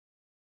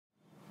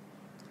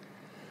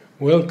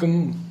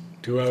Welcome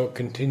to our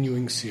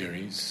continuing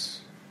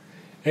series,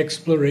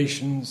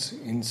 Explorations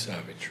in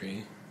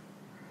Savitri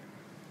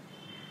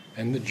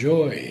and the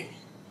Joy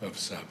of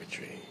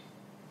Savitri.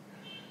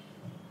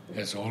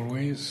 As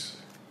always,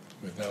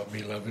 with our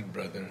beloved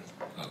brother,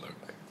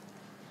 Alok.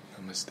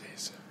 Namaste,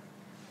 sir.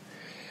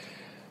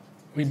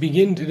 We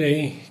begin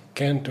today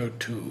Canto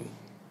 2,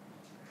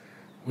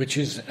 which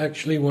is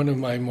actually one of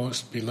my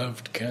most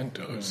beloved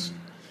cantos,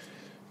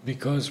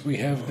 because we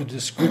have the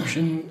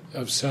description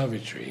of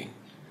Savitri,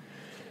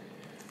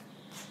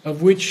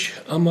 of which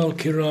Amal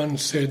Kiran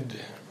said,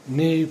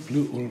 "Ne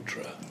plus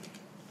ultra."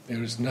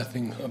 There is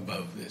nothing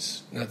above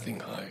this, nothing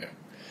higher.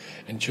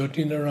 And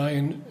Jyoti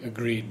Narayan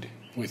agreed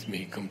with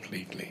me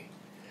completely.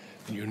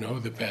 You know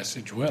the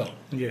passage well.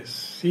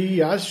 Yes,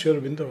 he asked Sri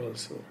Aurobindo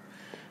also.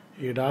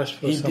 He had asked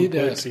for some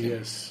poetry,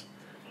 yes,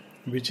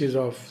 which is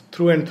of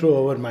through and through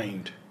our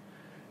mind.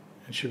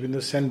 And Sri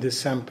Aurobindo sent this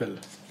sample.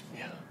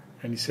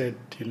 And he said,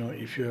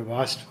 if you have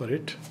asked for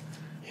it,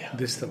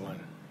 this is the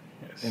one.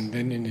 Yes. And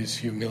then in his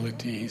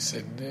humility he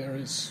said, there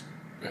is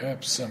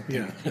perhaps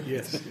something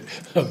yes.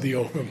 of the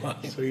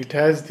overmind. So it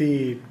has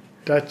the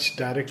touch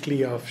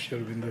directly of Sri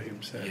Aurobindo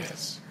himself.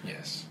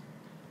 Yes.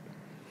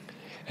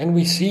 And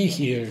we see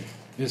here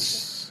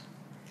this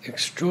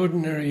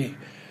extraordinary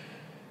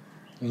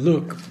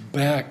look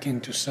back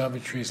into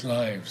Savitri's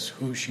lives,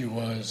 who she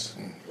was,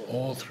 and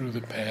all through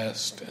the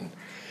past.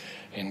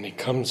 And he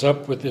comes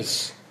up with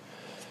this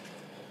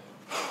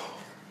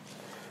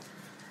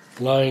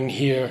line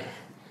here,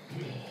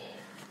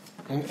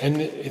 and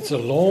it's a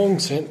long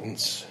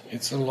sentence.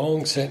 It's a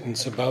long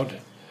sentence about,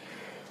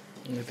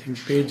 I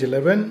think, page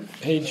 11.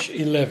 Page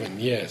 11,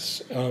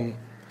 yes.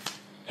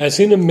 As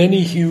in a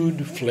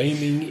many-hued,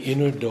 flaming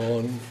inner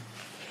dawn,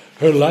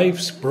 her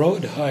life's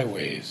broad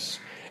highways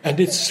and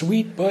its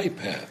sweet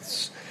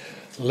bypaths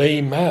lay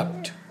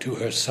mapped to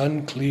her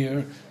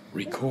sun-clear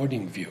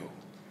recording view.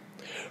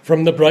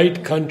 From the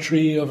bright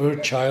country of her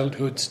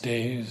childhood's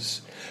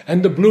days,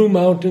 and the blue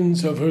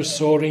mountains of her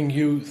soaring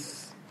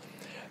youth,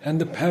 and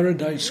the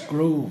paradise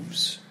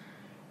groves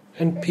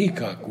and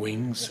peacock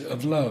wings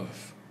of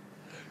love,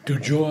 to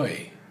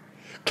joy,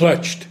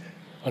 clutched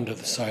under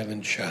the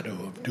silent shadow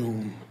of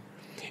doom,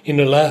 in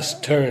a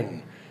last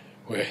turn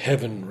where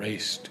heaven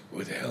raced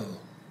with hell.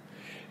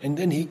 And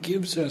then he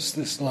gives us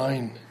this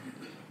line,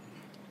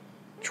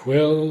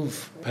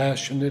 12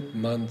 passionate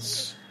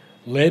months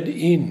led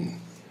in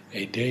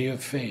a day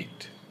of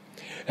fate.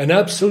 An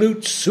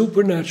absolute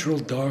supernatural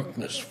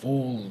darkness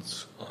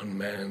falls on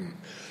man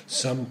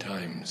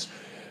sometimes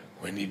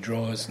when he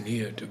draws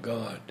near to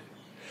God.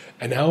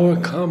 An hour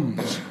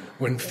comes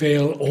when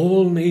fail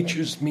all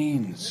nature's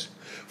means,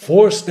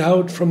 forced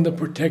out from the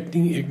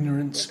protecting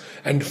ignorance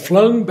and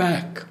flung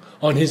back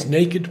on his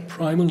naked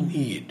primal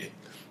need.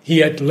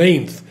 He at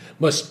length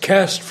must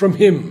cast from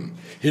him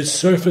his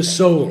surface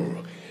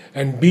soul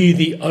and be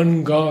the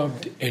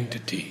ungarbed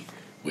entity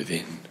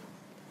within.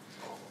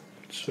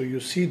 So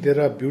you see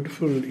there are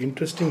beautiful,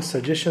 interesting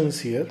suggestions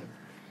here.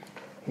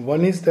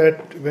 One is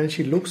that when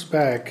she looks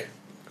back,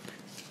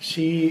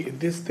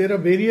 there are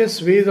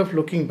various ways of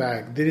looking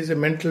back. There is a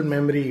mental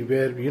memory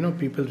where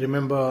people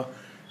remember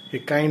a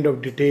kind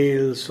of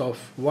details of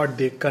what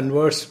they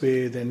conversed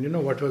with,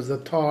 and what was the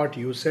thought.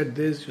 You said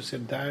this, you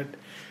said that.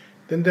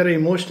 Then there are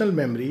emotional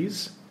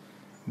memories.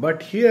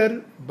 But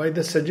here, by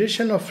the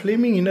suggestion of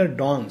flaming inner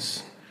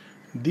dawns,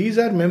 these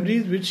are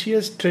memories which she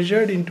has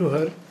treasured into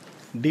her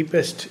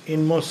deepest,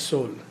 inmost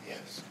soul.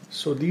 Yes.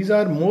 So these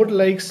are more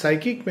like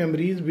psychic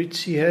memories which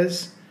she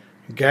has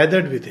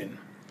gathered within.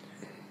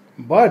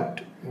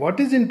 But what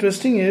is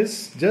interesting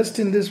is, just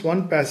in this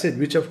one passage,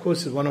 which of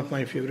course is one of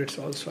my favorites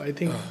also, I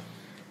think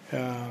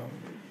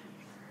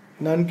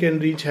none can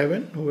reach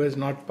heaven who has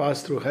not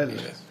passed through hell.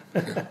 Yes.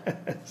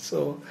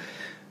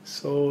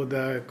 So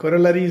the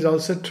corollary is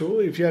also true.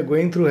 If you are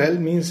going through hell,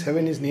 means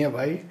heaven is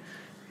nearby.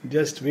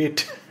 Just wait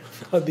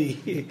for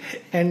the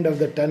end of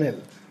the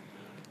tunnel.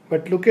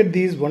 But look at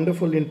these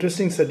wonderful,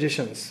 interesting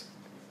suggestions.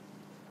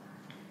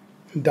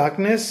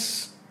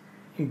 Darkness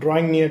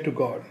drawing near to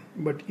God.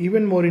 But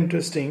even more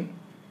interesting,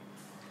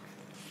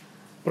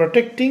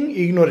 protecting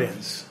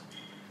ignorance.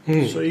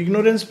 So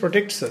ignorance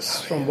protects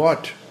us from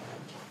what?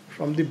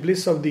 From the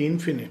bliss of the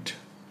infinite.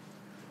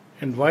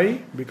 And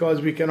why?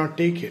 Because we cannot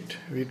take it.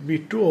 It will be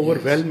too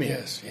overwhelming.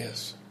 Yes.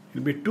 It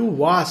will be too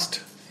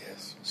vast.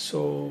 Yes.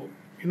 So,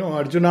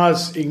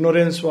 Arjuna's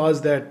ignorance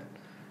was that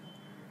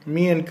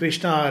me and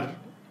Krishna are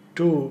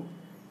two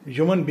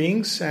human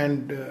beings,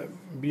 and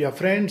we are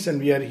friends,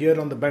 and we are here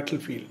on the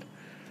battlefield.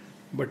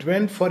 But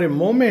when for a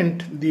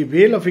moment the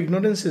veil of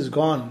ignorance is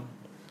gone,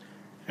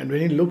 and when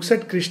he looks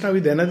at Krishna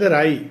with another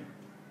eye,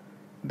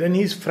 then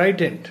he is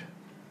frightened.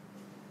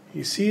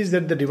 He sees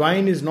that the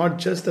divine is not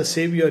just the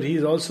savior, he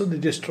is also the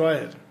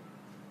destroyer.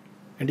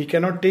 And he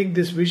cannot take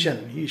this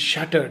vision. He is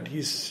shattered. He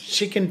is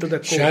shaken to the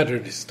core.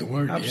 Shattered is the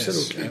word.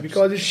 Absolutely. Yes,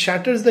 because it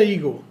shatters the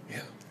ego.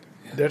 Yeah.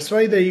 That's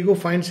why the ego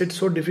finds it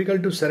so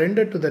difficult to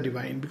surrender to the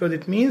divine, because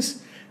it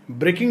means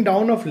breaking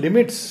down of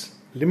limits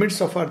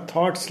of our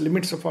thoughts,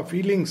 limits of our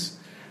feelings,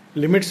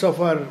 limits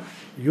of our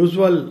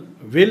usual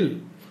will,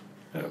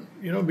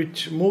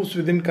 which moves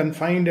within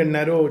confined and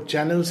narrow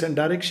channels and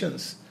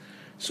directions.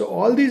 So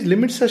all these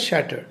limits are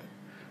shattered.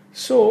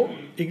 So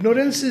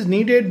ignorance is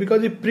needed,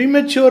 because if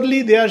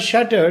prematurely they are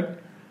shattered,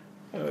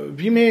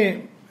 we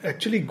may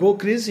actually go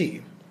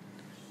crazy.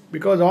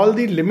 Because all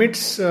the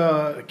limits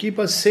keep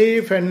us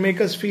safe and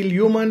make us feel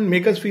human,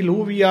 make us feel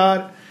who we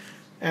are.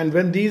 And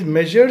when these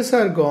measures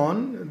are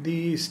gone,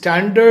 the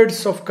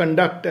standards of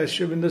conduct, as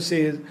Sri Aurobindo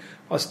says,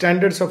 or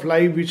standards of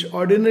life which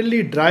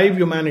ordinarily drive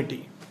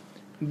humanity,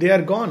 they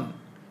are gone.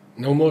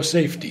 No more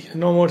safety.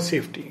 No more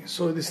safety.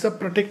 So this is the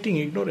protecting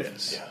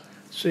ignorance. Yeah.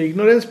 So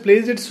ignorance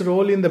plays its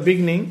role in the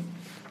beginning,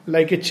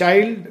 like a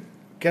child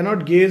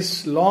cannot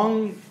gaze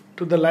long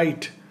to the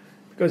light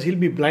because he'll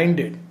be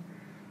blinded.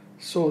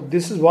 So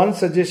this is one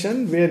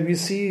suggestion where we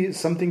see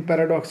something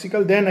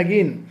paradoxical. Then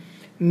again,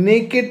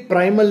 naked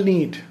primal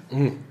need.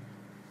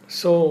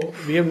 So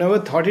we have never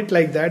thought it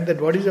like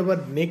that what is our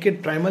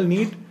naked primal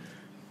need?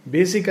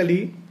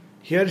 Basically,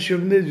 here Sri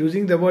Aurobindo is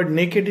using the word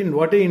naked in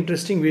what an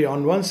interesting way.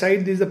 On one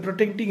side, there is the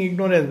protecting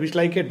ignorance, which is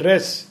like a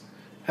dress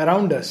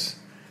around us.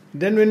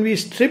 Then when we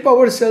strip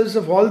ourselves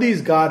of all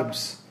these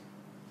garbs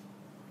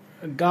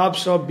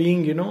of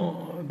being,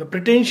 the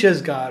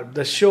pretentious garb,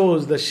 the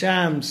shows, the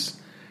shams,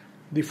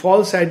 the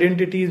false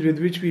identities with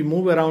which we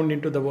move around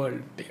into the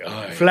world,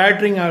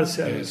 flattering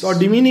ourselves or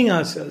demeaning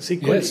ourselves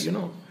equally.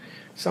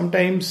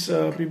 Sometimes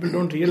people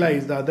don't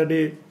realize. The other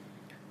day,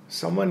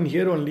 someone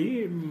here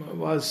only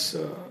was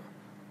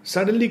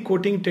suddenly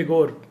quoting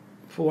Tagore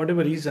for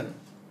whatever reason,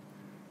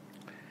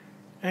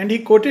 and he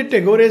quoted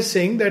Tagore as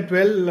saying that,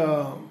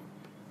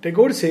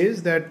 Tagore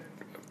says that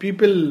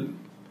people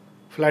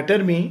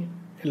flatter me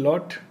a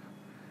lot,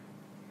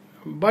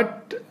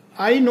 but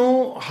I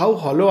know how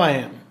hollow I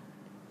am.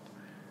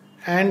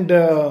 And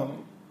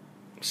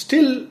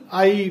still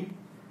I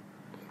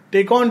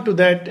take on to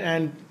that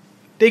and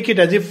take it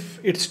as if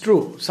it's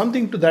true,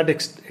 something to that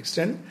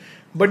extent.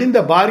 But in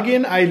the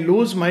bargain, I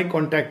lose my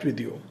contact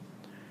with you.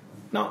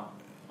 Now,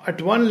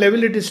 at one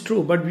level it is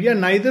true, but we are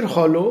neither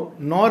hollow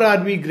nor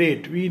are we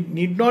great. We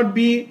need not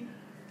be,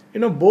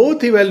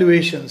 both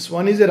evaluations.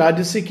 One is a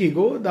Rajasic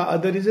ego, the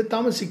other is a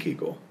Tamasic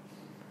ego.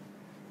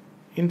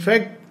 In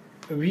fact,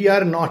 we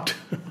are not.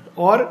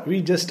 Or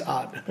we just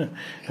are.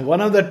 One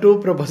of the two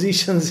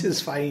propositions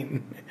is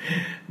fine.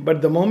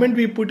 But the moment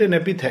we put an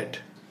epithet,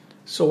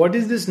 so what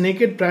is this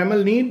naked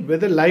primal need?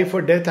 Whether life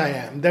or death I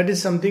am. That is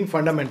something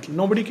fundamental.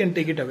 Nobody can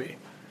take it away.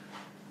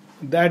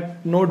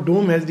 That no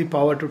doom has the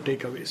power to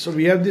take away. So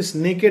we have this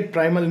naked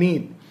primal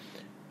need,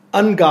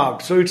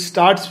 ungarbed. So it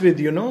starts with,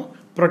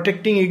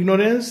 protecting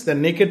ignorance, the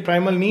naked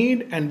primal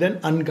need, and then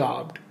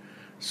ungarbed.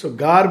 So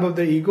garb of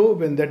the ego,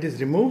 when that is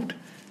removed,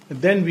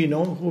 then we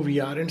know who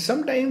we are. And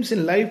sometimes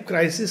in life,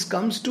 crisis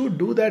comes to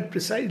do that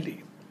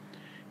precisely.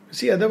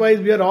 See, otherwise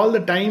we are all the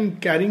time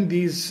carrying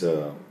these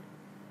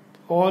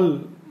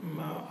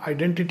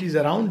identities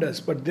around us.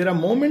 But there are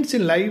moments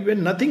in life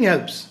when nothing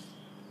helps.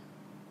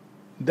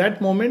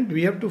 That moment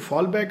we have to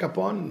fall back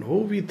upon who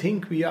we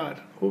think we are,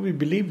 who we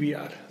believe we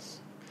are.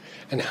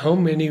 And how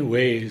many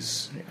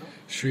ways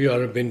Sri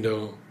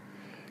Aurobindo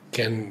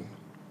can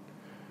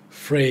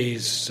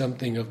phrase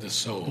something of the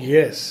soul.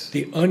 Yes.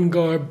 The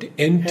ungarbed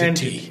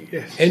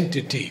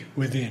entity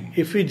within.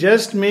 If we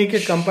just make a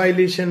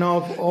compilation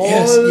of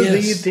all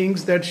the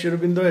things that Sri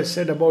Aurobindo has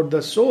said about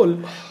the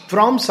soul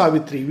from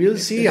Savitri, we'll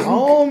see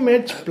how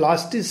much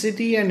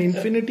plasticity and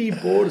infinity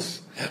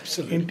pours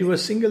into a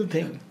single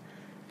thing.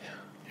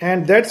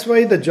 And that's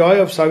why the joy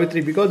of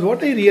Savitri, because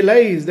what I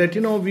realize that,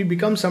 we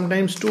become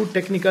sometimes too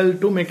technical,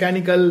 too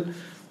mechanical,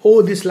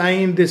 this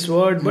line, this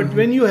word, but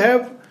when you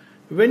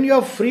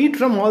are freed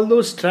from all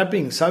those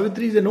trappings,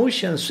 Savitri is an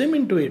ocean, swim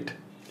into it.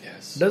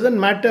 Yes. Doesn't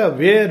matter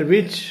where,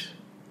 which,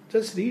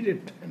 just read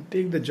it and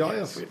take the joy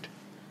of it.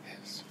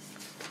 Yes.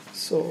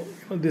 So,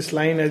 this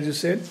line, as you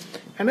said.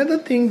 Another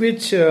thing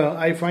which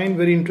I find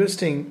very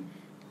interesting,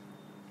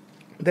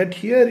 that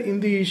here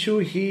in the issue,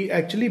 he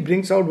actually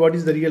brings out what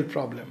is the real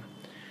problem.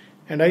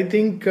 And I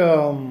think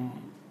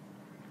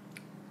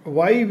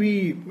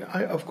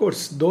of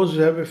course, those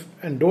who have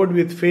endowed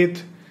with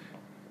faith,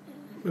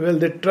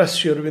 they trust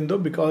Sri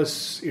Aurobindo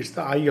because it's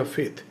the eye of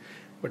faith.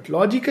 But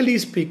logically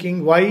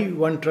speaking, why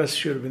one trusts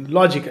Sri Aurobindo?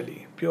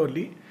 Logically,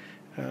 purely.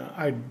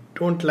 I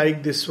don't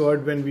like this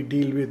word when we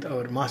deal with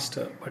our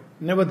master. But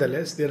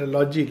nevertheless, there are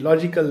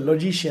logical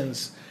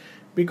logicians.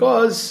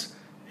 Because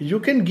you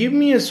can give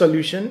me a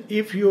solution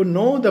if you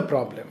know the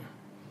problem.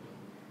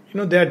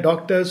 There are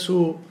doctors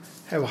who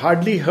have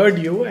hardly heard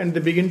you and they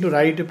begin to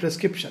write a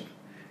prescription.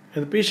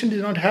 And the patient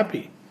is not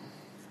happy.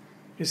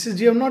 He says,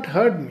 you have not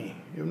heard me.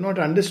 You have not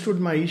understood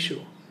my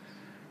issue.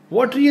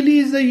 What really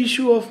is the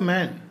issue of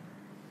man?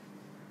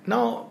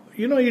 Now,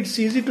 it's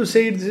easy to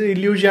say it's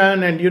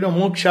illusion and,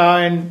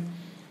 moksha,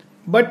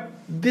 but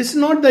this is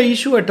not the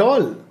issue at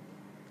all.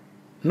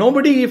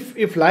 Nobody,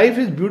 if life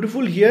is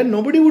beautiful here,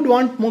 nobody would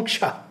want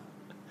moksha.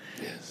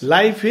 Yes.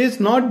 Life is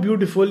not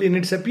beautiful in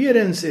its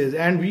appearances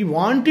and we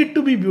want it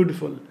to be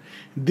beautiful.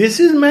 This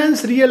is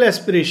man's real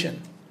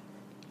aspiration.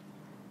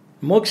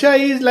 Moksha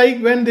is like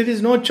when there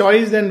is no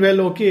choice, then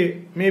well,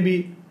 okay,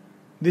 maybe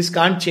this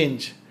can't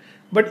change.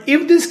 But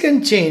if this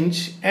can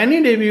change,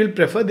 any day we will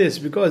prefer this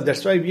because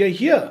that's why we are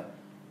here.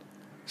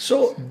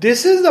 So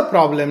this is the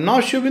problem. Now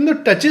Sri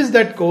Aurobindo touches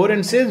that core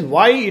and says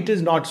why it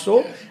is not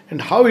so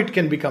and how it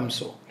can become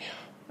so.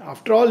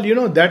 After all,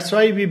 that's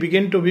why we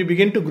begin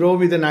to grow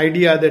with an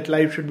idea that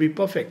life should be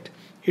perfect.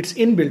 It's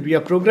inbuilt. We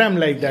are programmed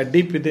like that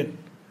deep within.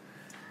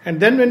 And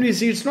then when we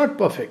see it's not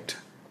perfect.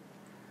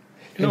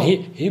 And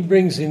he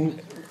brings in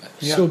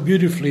so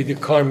beautifully the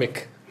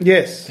karmic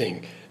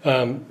thing.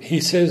 He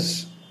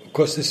says, of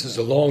course, this is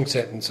a long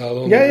sentence.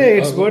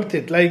 It's worth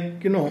it.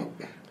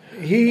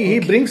 He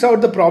brings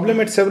out the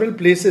problem at several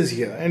places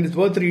here, and it's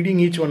worth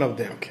reading each one of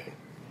them.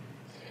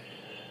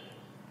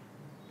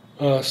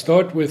 Okay.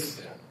 Start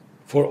with,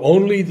 for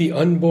only the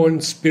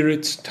unborn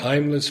spirit's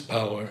timeless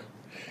power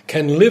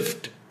can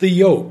lift the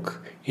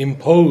yoke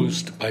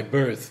imposed by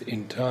birth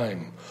in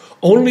time.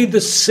 Only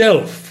the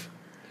self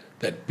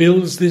that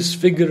builds this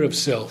figure of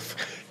self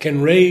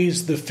can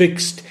raise the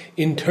fixed,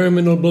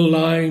 interminable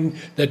line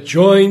that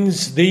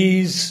joins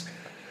these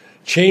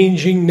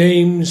changing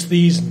names,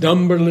 these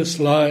numberless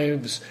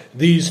lives,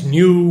 these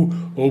new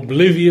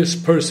oblivious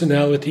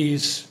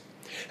personalities,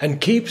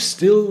 and keeps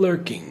still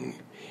lurking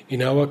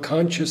in our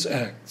conscious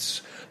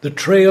acts the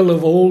trail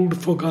of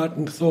old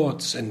forgotten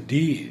thoughts and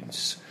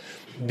deeds.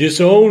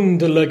 Disown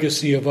the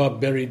legacy of our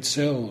buried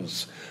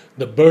selves,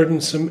 the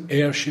burdensome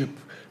heirship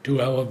to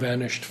our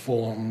vanished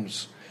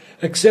forms,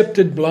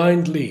 accepted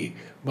blindly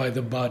by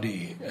the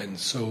body and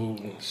soul.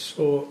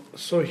 So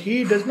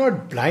he does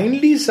not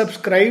blindly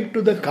subscribe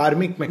to the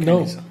karmic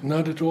mechanism. No,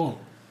 not at all.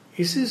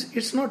 He says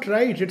it's not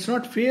right, it's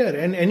not fair,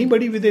 and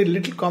anybody with a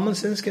little common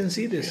sense can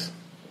see this.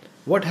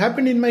 What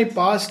happened in my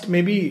past,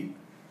 maybe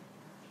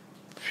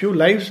few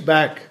lives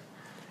back,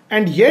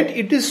 and yet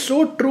it is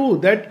so true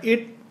that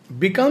it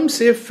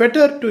becomes a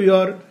fetter to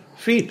your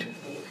feet.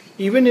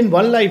 Even in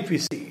one life we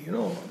see,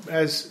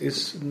 as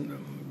is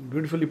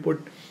beautifully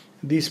put,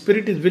 the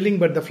spirit is willing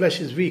but the flesh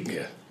is weak.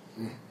 Yeah.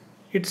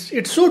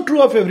 It's so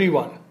true of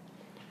everyone.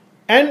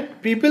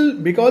 And people,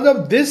 because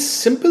of this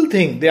simple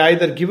thing, they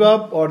either give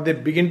up or they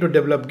begin to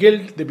develop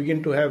guilt, they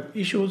begin to have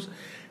issues.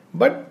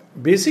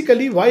 But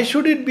basically, why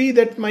should it be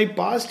that my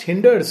past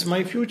hinders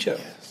my future?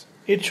 Yes.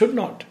 It should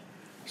not.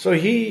 So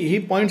he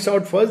points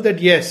out first that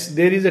yes,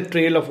 there is a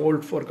trail of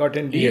old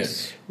forgotten deeds.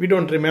 Yes. We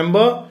don't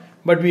remember,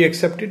 but we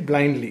accept it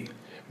blindly.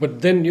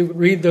 But then you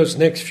read those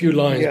next few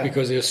lines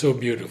because they're so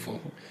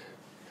beautiful.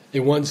 A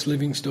once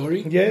living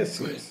story?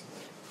 Yes.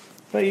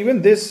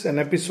 Even this, an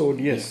episode,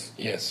 yes.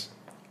 Yes.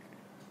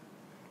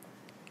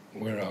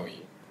 Where are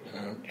we?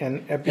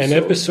 An episode. An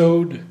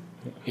episode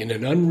in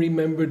an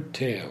unremembered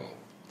tale.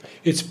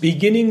 Its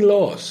beginning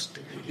lost,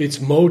 its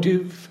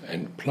motive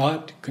and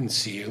plot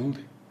concealed.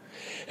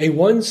 A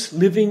once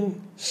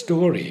living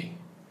story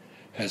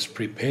has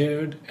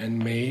prepared and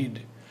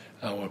made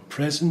our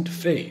present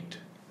fate,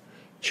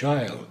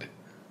 child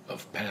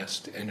of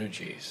past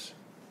energies.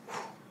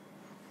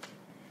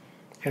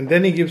 And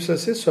then he gives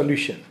us a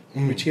solution,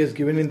 which he has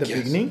given in the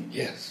beginning.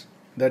 Yes.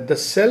 That the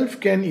self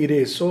can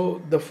erase.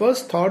 So the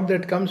first thought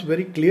that comes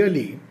very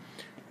clearly,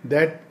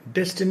 that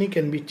destiny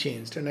can be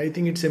changed. And I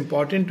think it's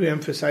important to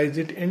emphasize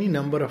it any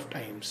number of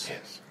times.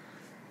 Yes.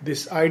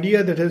 This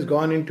idea that has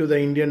gone into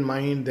the Indian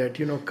mind that,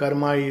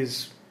 karma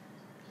is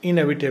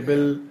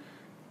inevitable.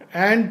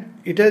 And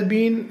it has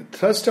been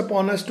thrust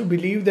upon us to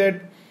believe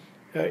that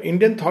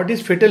Indian thought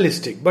is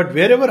fatalistic. But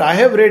wherever I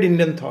have read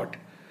Indian thought,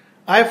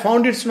 I have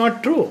found it's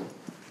not true.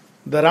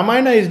 The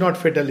Ramayana is not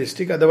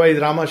fatalistic, otherwise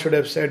Rama should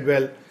have said,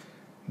 well,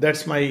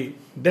 that's my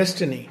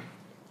destiny.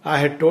 I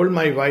had told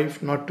my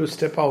wife not to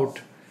step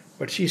out,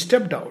 but she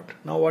stepped out.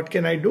 Now what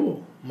can I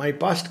do? My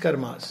past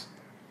karmas.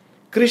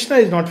 Krishna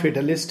is not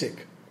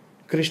fatalistic.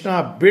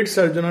 Krishna bids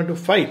Arjuna to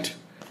fight.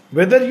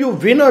 Whether you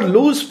win or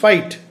lose,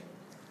 fight.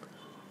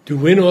 To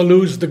win or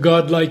lose the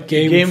godlike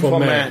game for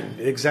man.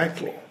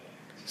 Exactly.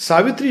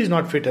 Savitri is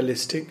not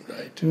fatalistic.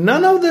 Right.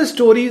 None of the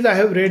stories I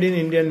have read in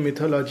Indian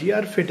mythology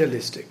are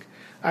fatalistic.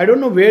 I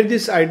don't know where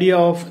this idea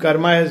of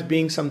karma as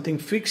being something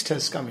fixed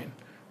has come in.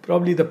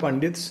 Probably the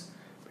Pandits,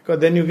 because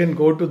then you can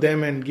go to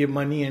them and give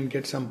money and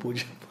get some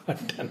puja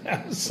done.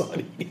 I'm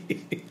sorry.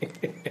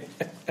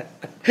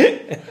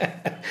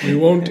 We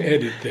won't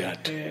edit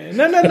that.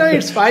 No,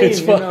 it's fine.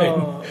 It's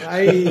fine.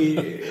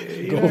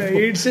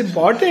 It's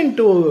important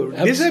to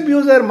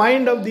disabuse our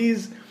mind of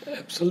these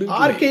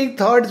archaic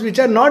thoughts which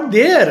are not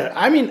there.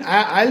 I mean,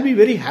 I'll be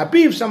very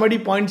happy if somebody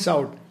points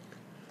out.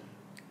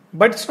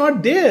 But it's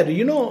not there.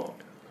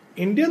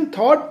 Indian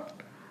thought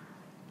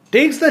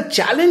takes the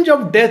challenge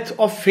of death,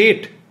 of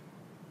fate.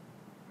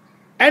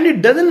 And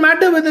it doesn't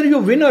matter whether you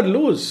win or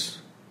lose.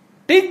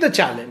 Take the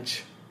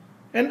challenge.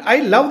 And I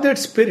love that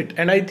spirit.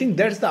 And I think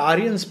that's the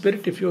Aryan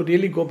spirit if you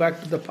really go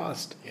back to the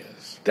past.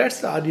 Yes.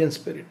 That's the Aryan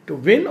spirit. To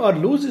win or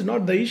lose is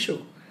not the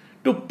issue.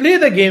 To play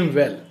the game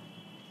well.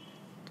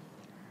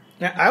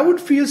 Now, I would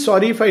feel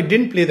sorry if I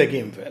didn't play the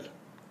game well.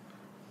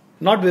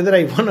 Not whether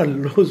I won or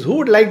lose. Who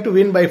would like to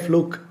win by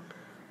fluke?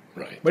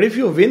 Right. But if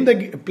you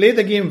play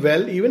the game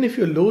well, even if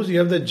you lose, you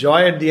have the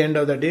joy at the end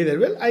of the day that,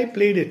 well, I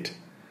played it.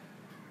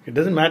 It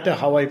doesn't matter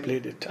how I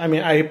played it. I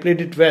mean, I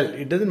played it well.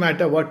 It doesn't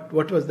matter what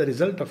was the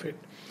result of it.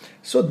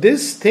 So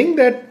this thing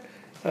that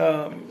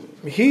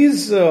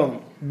he's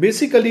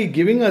basically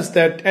giving us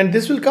that, and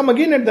this will come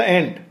again at the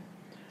end.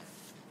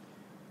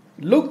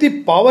 Look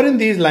the power in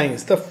these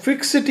lines, the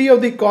fixity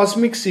of the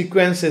cosmic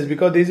sequences,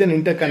 because there is an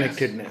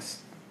interconnectedness.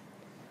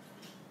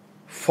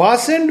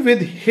 Fastened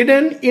with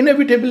hidden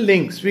inevitable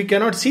links, we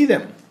cannot see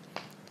them.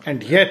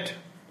 And yet,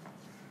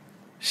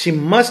 she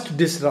must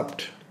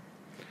disrupt,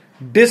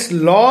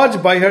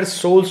 dislodge by her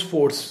soul's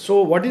force.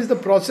 So what is the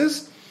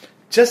process?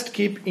 Just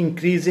keep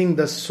increasing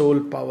the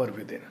soul power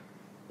within.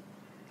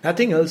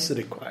 Nothing else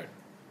required.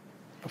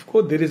 Of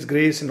course, there is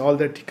grace and all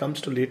that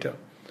comes to later.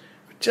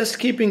 Just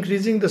keep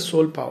increasing the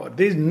soul power.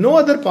 There is no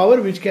other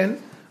power which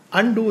can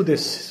undo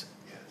this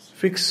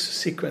fixed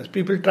sequence.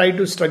 People try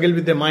to struggle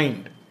with their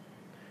mind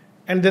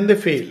and then they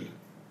fail.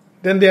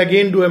 Then they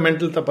again do a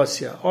mental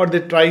tapasya or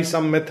they try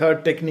some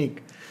method,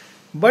 technique.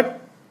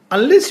 But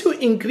unless you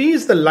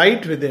increase the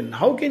light within,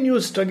 how can you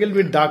struggle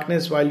with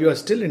darkness while you are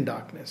still in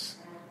darkness?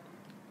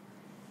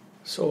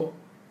 So,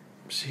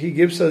 he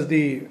gives us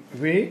the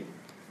way.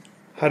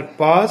 Her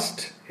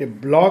past, a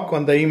block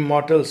on the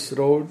immortal's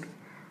road,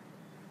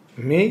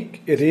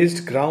 make a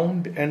raised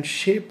ground and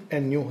shape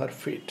anew her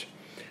fate.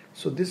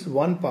 So this is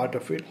one part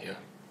of it. Yeah.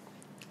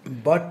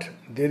 But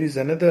there is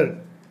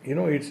another,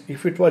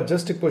 if it was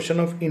just a question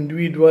of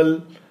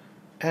individual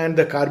and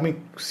the karmic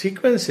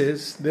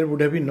sequences, there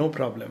would have been no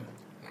problem.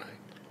 Right.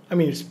 I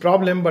mean, it's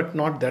problem, but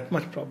not that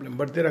much problem.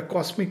 But there are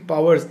cosmic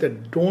powers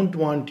that don't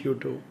want you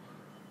to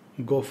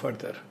go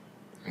further.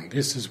 And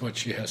this is what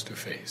she has to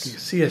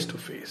face. She has to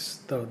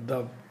face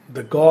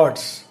the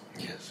gods.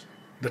 Yes.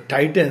 The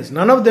titans,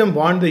 none of them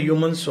want the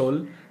human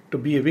soul to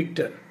be a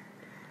victor.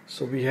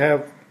 So we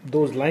have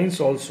those lines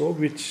also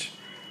which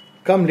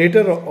come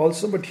later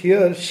also, but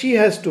here she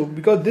has to,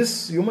 because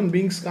this human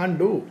beings can't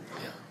do.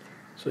 Yeah.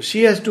 So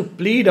she has to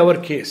plead our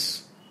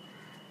case.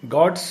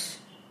 Gods,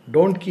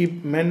 don't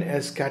keep men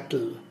as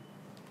cattle.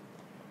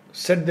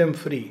 Set them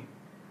free.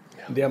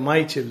 Yeah. They are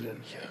my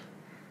children. Yeah.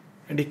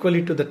 And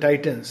equally to the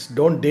titans,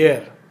 don't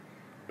dare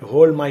to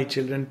hold my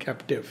children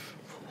captive.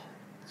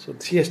 So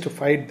she has to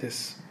fight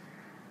this.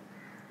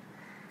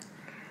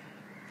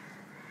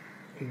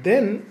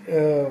 Then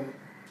there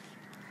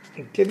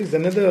is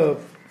another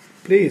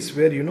place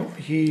where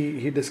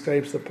he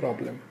describes the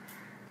problem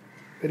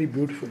very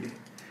beautifully,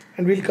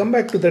 and we'll come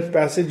back to that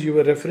passage you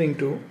were referring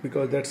to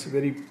because that's a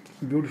very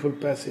beautiful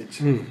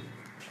passage.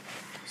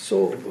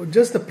 So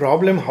just the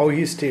problem how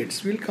he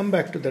states, we'll come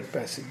back to that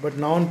passage, but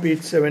now on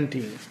page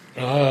 17.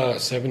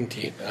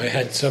 17. I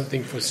had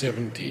something for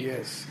 17.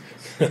 Yes.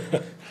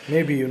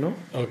 Maybe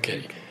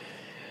Okay.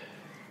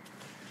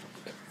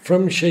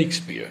 From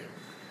Shakespeare.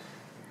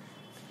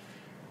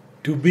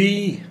 To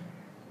be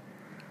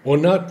or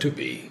not to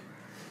be,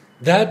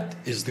 that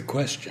is the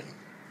question.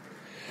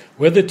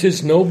 Whether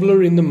 'tis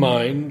nobler in the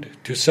mind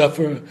to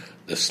suffer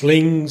the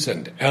slings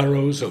and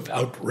arrows of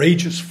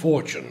outrageous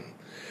fortune,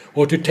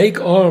 or to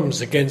take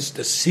arms against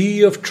a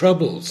sea of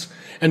troubles,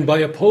 and by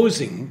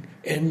opposing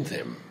end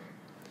them.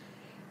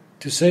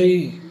 To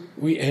say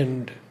we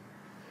end,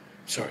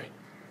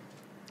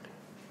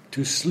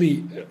 to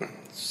sleep,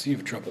 sea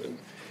of trouble,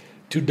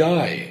 to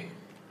die,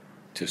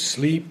 to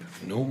sleep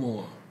no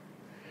more.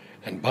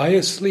 And by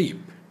a sleep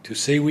to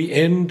say we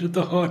end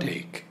the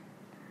heartache,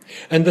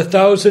 and the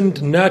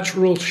 1,000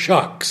 natural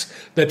shocks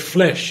that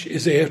flesh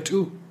is heir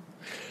to.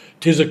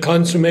 'Tis a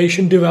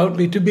consummation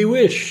devoutly to be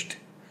wished,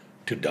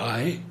 to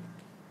die,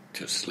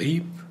 to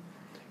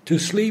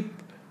sleep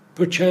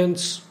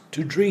perchance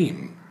to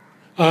dream.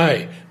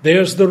 Aye,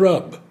 there's the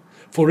rub,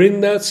 for in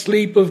that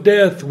sleep of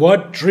death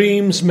what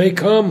dreams may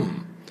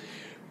come,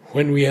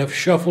 when we have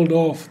shuffled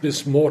off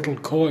this mortal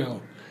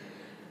coil,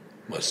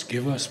 must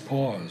give us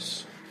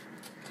pause.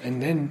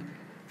 And then,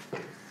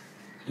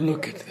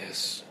 look at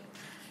this.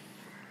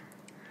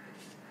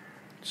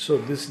 So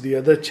this is the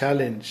other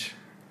challenge.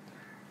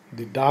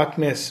 The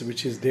darkness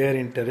which is there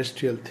in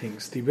terrestrial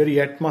things, the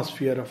very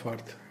atmosphere of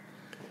earth.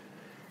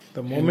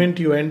 The moment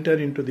you enter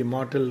into the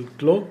mortal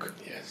cloak.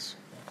 Yes.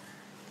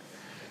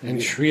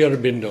 And Sri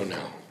Aurobindo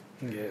now.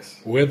 Yes.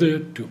 Whether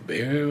to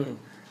bear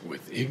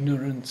with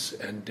ignorance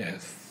and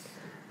death,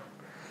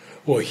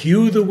 or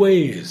hew the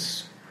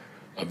ways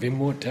of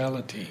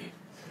immortality,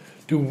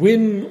 to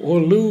win or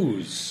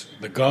lose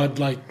the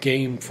godlike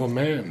game for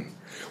man,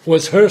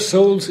 was her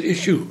soul's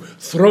issue,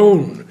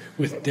 thrown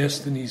with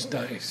destiny's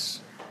dice.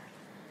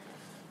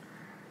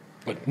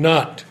 But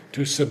not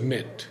to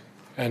submit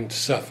and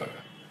suffer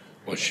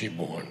was she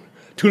born.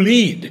 To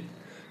lead,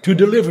 to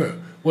deliver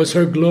was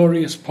her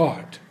glorious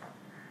part.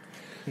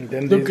 And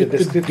then Look at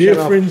the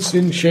difference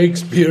in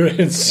Shakespeare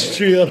and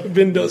Sri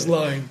Aurobindo's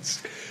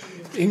lines.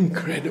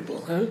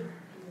 Incredible, huh?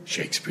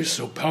 Shakespeare's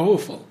so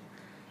powerful,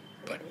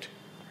 but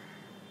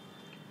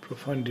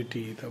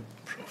profundity, the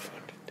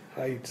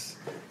heights.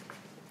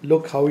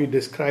 Look how he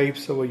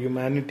describes our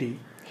humanity,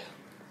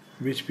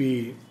 which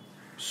we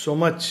so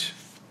much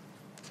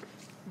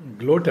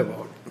gloat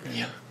about.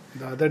 Yeah.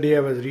 The other day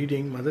I was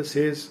reading, Mother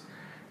says,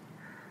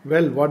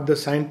 well, what the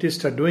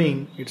scientists are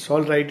doing, it's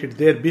all right, it's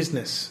their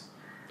business.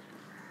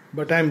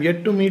 But I'm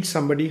yet to meet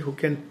somebody who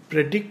can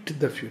predict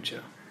the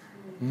future.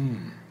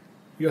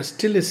 You are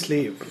still a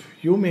slave.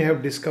 You may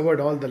have discovered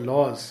all the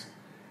laws,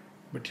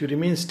 but you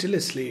remain still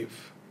a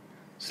slave.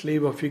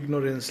 Slave of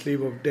ignorance,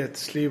 slave of death,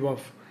 slave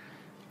of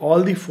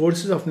all the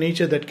forces of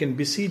nature that can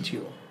besiege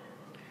you.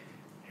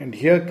 And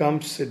here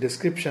comes a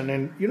description,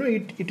 and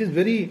it is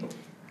very,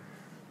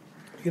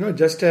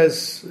 just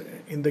as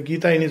in the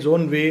Gita, in his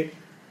own way,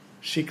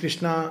 Sri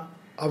Krishna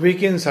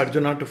awakens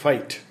Arjuna to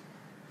fight.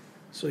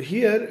 So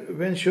here,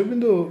 when Sri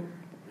Aurobindo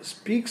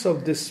speaks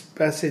of this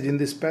passage, in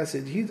this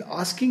passage, he's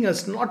asking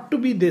us not to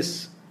be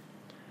this.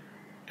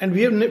 And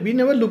we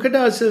never look at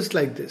ourselves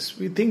like this.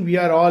 We think we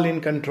are all in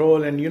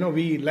control, and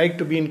we like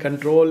to be in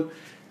control,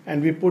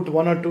 and we put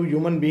one or two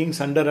human beings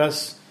under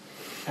us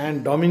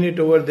and dominate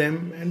over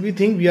them, and we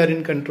think we are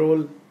in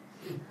control.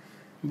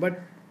 But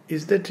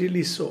is that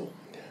really so?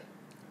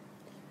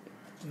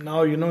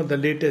 Now, the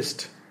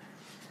latest,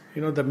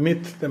 the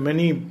myth, the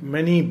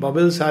many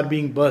bubbles are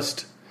being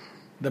burst.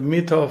 The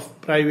myth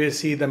of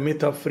privacy, the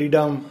myth of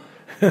freedom,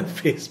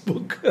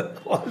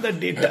 Facebook, all the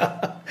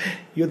data.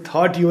 You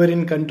thought you were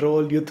in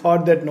control. You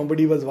thought that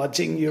nobody was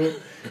watching you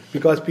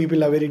because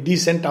people are very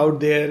decent out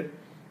there,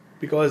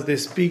 because they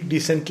speak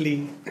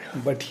decently.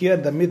 But here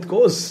the myth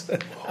goes.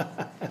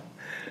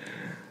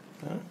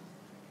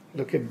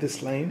 Look at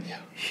this line.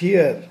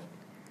 Here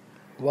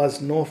was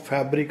no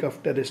fabric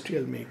of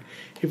terrestrial make.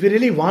 If you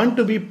really want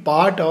to be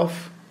part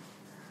of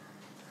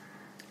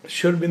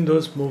Sri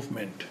Aurobindo's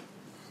movement,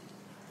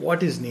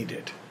 what is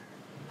needed?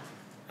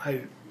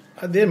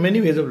 There are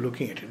many ways of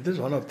looking at it. This is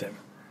one of them.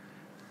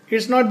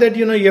 It's not that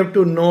you have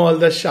to know all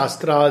the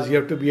shastras, you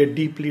have to be a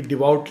deeply,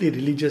 devoutly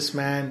religious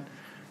man.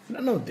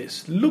 None of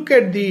this. Look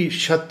at the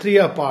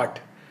Kshatriya part.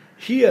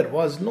 Here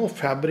was no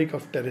fabric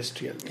of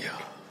terrestrial. Yeah.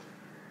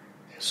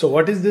 So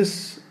what is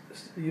this?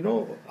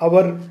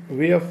 Our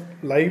way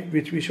of life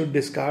which we should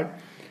discard.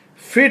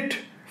 Fit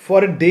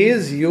for a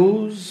day's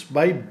use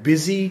by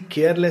busy,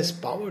 careless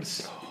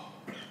powers.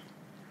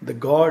 The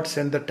gods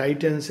and the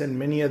titans and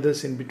many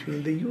others in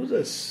between, they use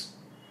us,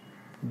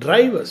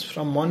 drive us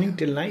from morning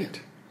till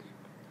night.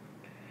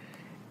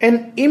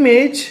 An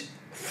image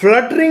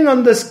fluttering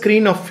on the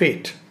screen of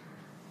fate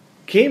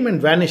came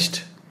and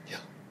vanished.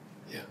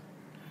 Yeah.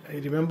 I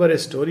remember a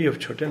story of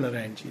Chote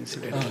Narayanji,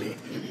 incidentally.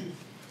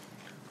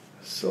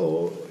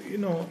 So,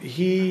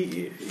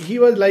 he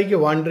was like a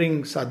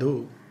wandering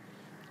sadhu.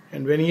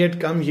 And when he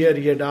had come here,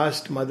 he had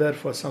asked Mother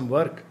for some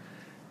work.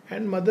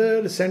 And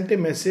Mother sent a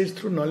message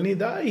through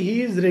Nalnida,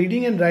 he is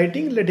reading and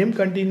writing, let him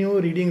continue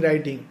reading,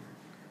 writing.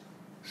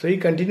 So he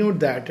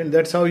continued that, and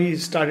that's how he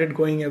started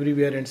going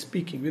everywhere and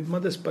speaking with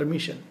Mother's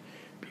permission.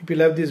 People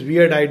have this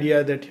weird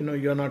idea that,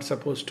 you're not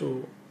supposed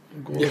to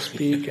go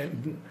speak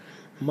and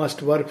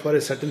must work for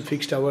a certain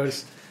fixed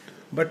hours.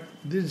 But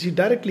this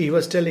he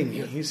was telling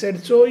me. He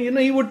said, so,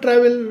 he would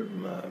travel.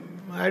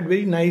 I had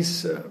very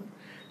nice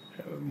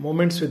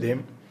moments with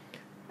him.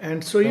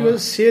 And so he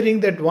was sharing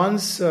that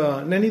once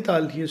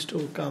Nainital he used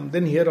to come,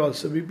 then here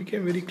also we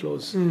became very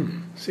close.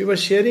 So he was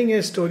sharing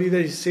a story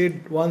that he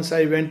said, once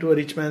I went to a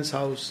rich man's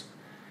house.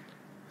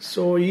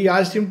 So he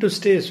asked him to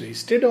stay, so he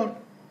stayed on.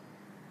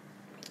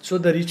 So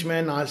the rich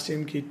man asked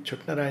him,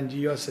 Chote Narayanji,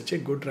 you are such a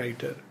good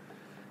writer.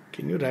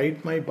 Can you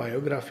write my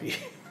biography?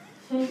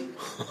 So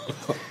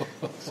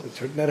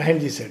Chote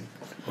Narayanji said,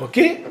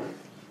 okay,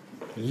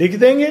 likh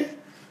denge.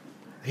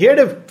 He had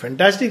a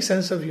fantastic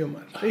sense of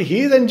humor.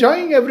 He is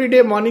enjoying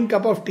everyday morning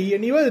cup of tea,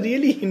 and he was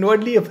really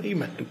inwardly a free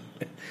man.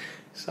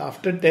 So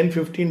after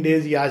 10-15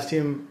 days, he asked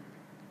him,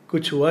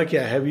 Kuch hua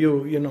kya? Have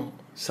you,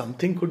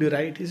 something could you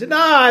write? He said,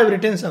 I've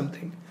written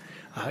something.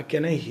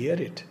 Can I hear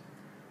it?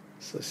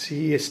 So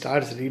he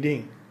starts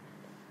reading.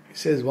 He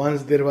says,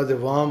 once there was a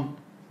worm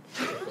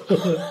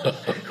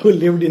who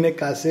lived in a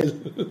castle.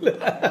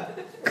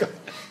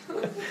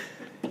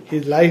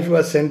 His life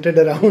was centered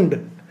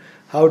around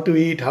how to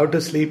eat, how to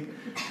sleep.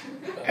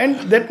 And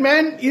that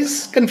man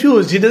is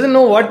confused. He doesn't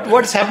know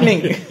what's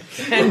happening.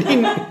 And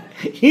in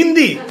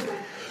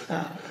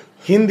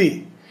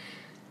Hindi.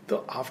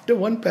 So after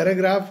one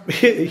paragraph,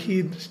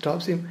 he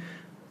stops him.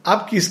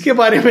 आप किसके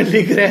बारे में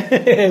लिख रहे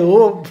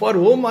हैं? For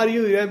whom have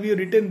you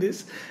written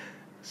this?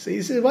 So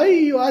he says, why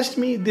you asked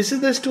me? This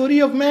is the story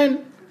of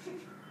man.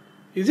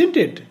 Isn't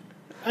it?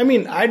 I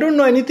mean, I don't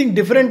know anything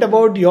different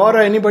about your or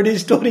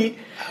anybody's story.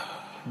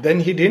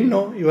 Then he didn't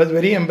know. He was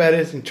very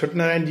embarrassed. And Chote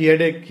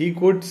Narayanji he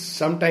could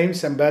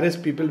sometimes embarrass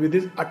people with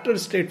his utter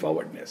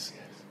straightforwardness.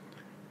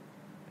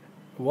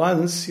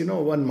 Once,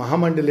 one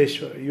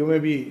Mahamandaleshwar, you may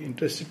be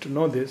interested to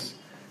know this.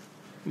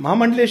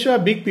 Mahamandaleshwar are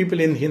big people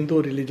in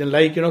Hindu religion,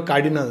 like,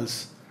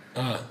 cardinals.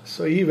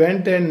 So he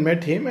went and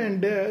met him,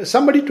 and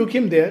somebody took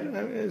him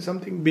there,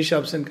 something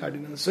bishops and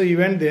cardinals. So he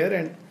went there,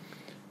 and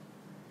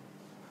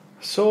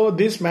so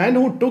this man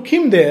who took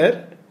him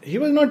there, he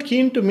was not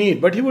keen to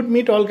meet, but he would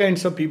meet all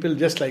kinds of people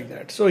just like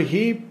that. So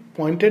he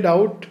pointed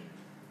out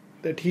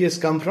that he has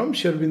come from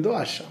Sri Aurobindo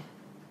Ashram.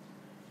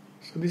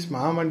 So this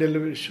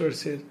Mahamandaleshwar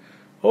says,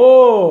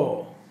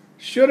 oh,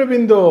 Sri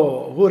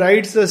Aurobindo, who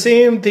writes the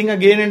same thing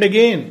again and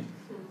again.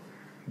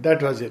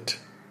 That was it.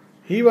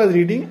 He was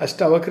reading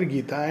Ashtavakra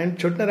Gita, and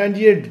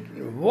Chotnaranji had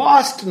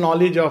vast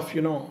knowledge of,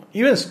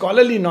 even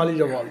scholarly knowledge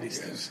of all these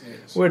things.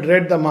 Yes. Who had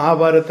read the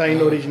Mahabharata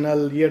in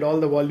original, he had all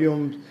the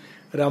volumes,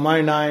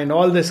 Ramayana and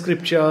all the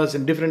scriptures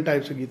and different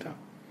types of Gita.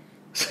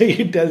 So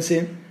he tells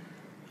him,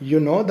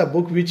 the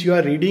book which you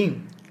are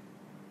reading,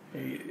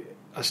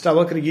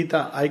 Ashtavakra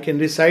Gita, I can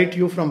recite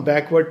you from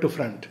backward to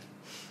front.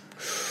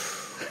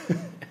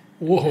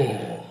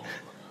 Whoa.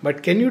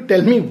 But can you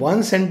tell me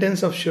one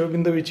sentence of Sri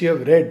Aurobindo which you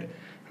have read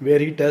where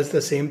he tells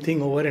the same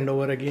thing over and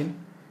over again?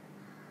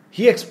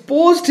 He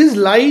exposed his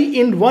lie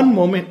in one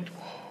moment.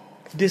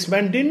 This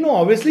man didn't know.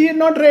 Obviously he had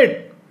not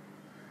read.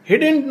 He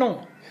didn't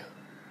know.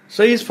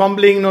 So he's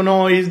fumbling.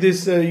 No, is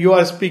this, you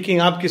are speaking,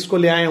 aap kisko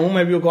le aaye, whom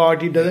have you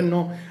got? He doesn't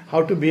know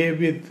how to behave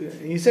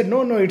with. He said,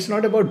 no, it's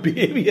not about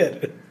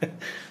behavior.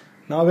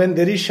 Now when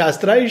there is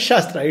Shastra, it's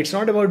Shastra. It's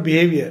not about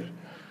behavior.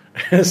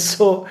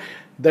 So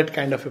that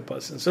kind of a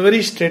person. So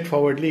very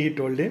straightforwardly he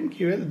told him,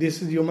 well,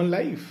 this is human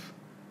life.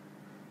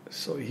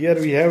 So here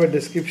we have a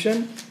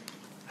description,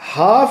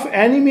 half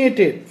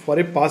animated for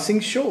a passing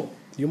show.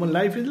 Human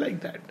life is like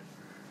that.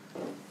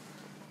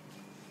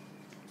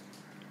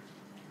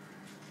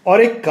 Or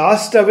a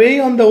castaway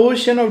on the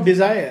ocean of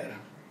desire.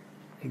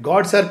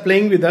 Gods are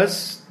playing with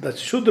us, the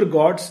Shudra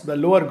gods, the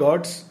lower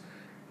gods,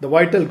 the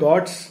vital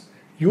gods,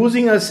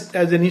 using us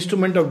as an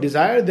instrument of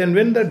desire. Then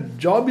when the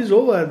job is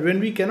over,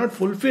 when we cannot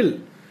fulfill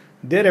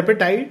their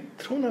appetite,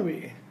 thrown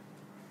away.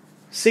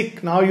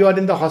 Sick, now you are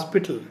in the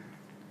hospital.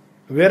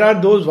 Where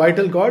are those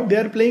vital gods? They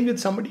are playing with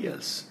somebody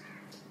else.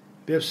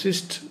 They have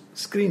switched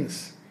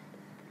screens.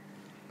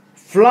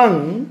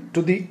 Flung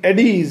to the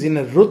eddies in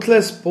a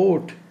ruthless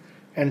sport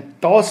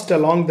and tossed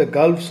along the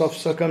gulfs of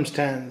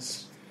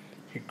circumstance.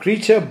 A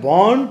creature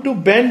born to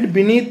bend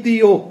beneath the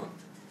yoke.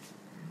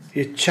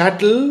 A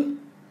chattel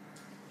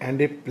and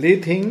a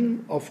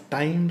plaything of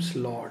time's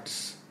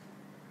lords.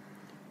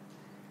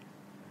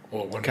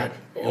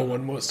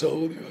 One more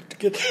soul you have to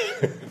get.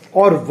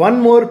 Or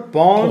one more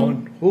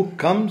pawn who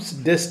comes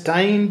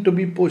destined to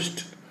be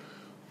pushed.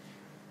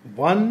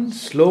 One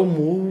slow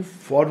move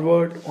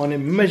forward on a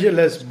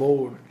measureless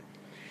board.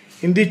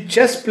 In the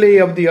chess play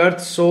of the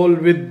earth's soul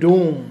with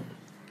doom.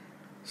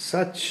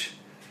 Such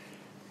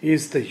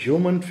is the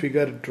human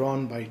figure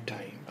drawn by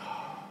time.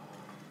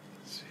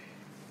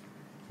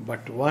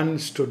 But one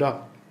stood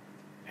up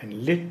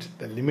and lit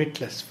the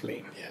limitless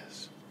flame.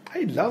 Yes.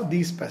 I love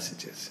these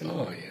passages.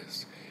 Oh,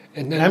 yes.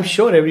 And I'm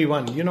sure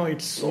everyone,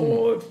 it's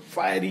so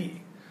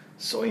fiery,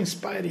 so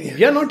inspiring. Yes.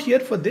 We are not here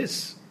for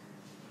this.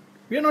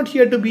 We are not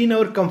here to be in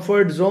our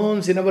comfort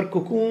zones, in our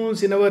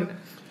cocoons, in our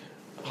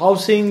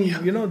housing,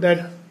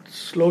 that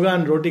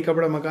slogan, roti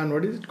kapda makan,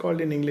 what is it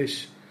called in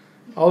English?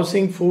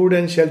 Housing, food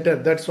and shelter.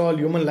 That's all.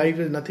 Human life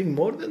is nothing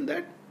more than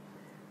that.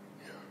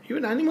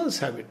 Even animals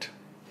have it.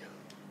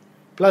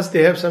 Plus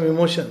they have some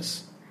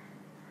emotions.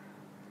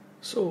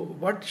 So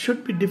what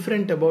should be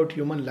different about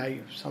human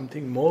life?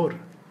 Something more,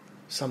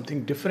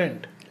 something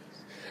different.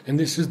 And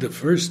this is the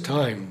first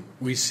time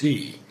we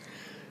see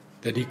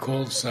that he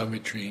calls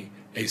Savitri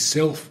a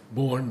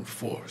self-born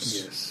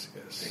force. Yes.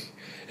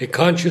 A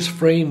conscious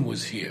frame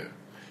was here.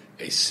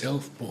 A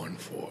self-born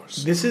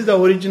force. This is the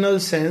original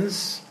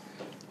sense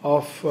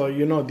of,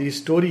 these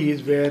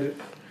stories where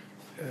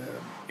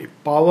a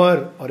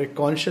power or a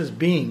conscious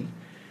being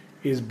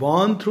is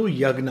born through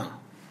yagna.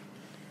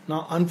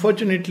 Now,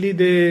 unfortunately,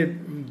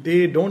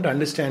 they don't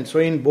understand. So,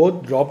 in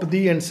both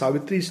Draupadi and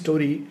Savitri's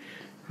story,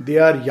 they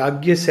are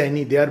yagya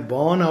seni. They are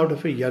born out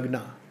of a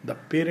yagna. The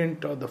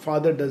parent or the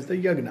father does the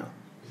yagna.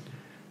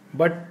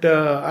 But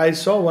I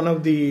saw one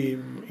of the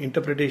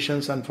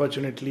interpretations,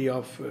 unfortunately,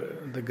 of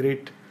the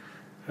great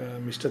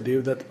Mr.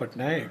 Devdutt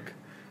Patnaik.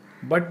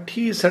 But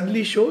he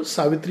suddenly shows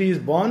Savitri is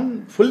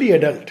born fully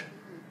adult.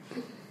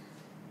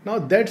 Now,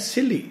 that's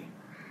silly.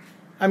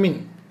 I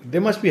mean, they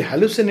must be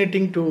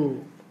hallucinating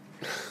to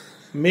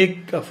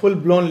make a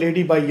full-blown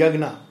lady by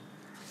yagna.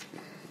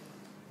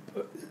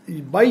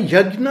 By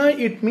yagna,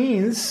 it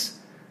means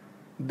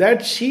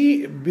that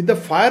she, with the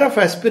fire of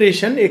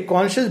aspiration, a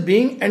conscious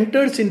being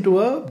enters into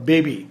a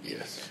baby.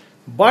 Yes.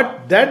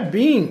 But that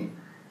being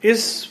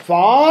is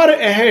far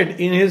ahead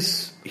in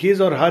his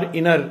or her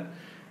inner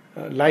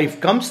life,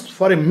 comes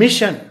for a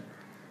mission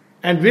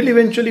and will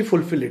eventually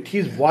fulfill it. He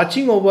is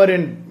watching over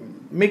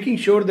and making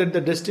sure that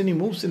the destiny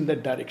moves in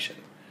that direction.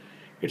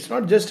 It's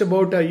not just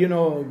about a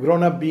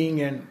grown-up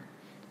being, and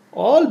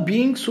all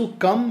beings who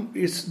come.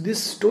 Is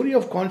this story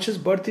of conscious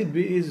birth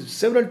is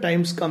several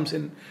times comes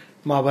in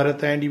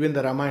Mahabharata and even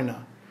the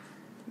Ramayana.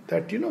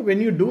 That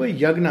when you do a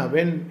yagna,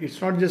 when it's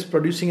not just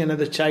producing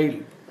another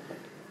child,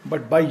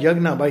 but by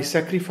yagna, by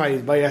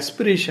sacrifice, by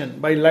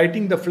aspiration, by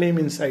lighting the flame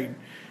inside,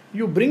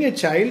 you bring a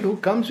child who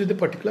comes with a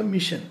particular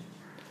mission.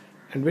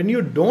 And when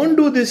you don't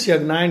do this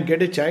yagna and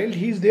get a child,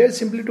 he is there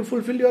simply to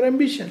fulfill your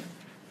ambition.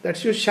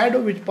 That's your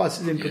shadow which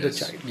passes into the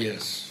child.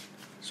 Yes.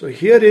 So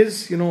here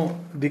is,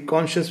 the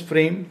conscious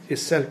frame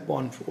is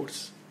self-born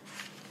force.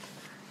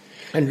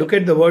 And look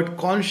at the word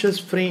conscious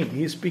frame.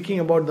 He is speaking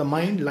about the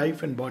mind,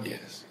 life, and body.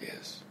 Yes,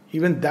 yes.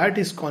 Even that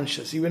is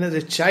conscious. Even as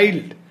a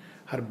child,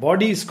 her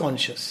body is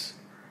conscious.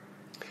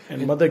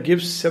 And Mother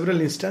gives several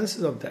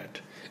instances of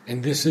that.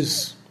 And this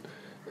is,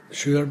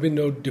 Sri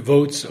Aurobindo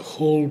devotes a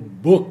whole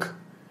book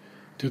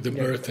to the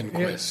birth and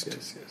quest.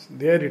 Yes.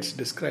 There it's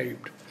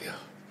described. Yeah.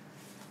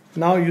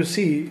 Now you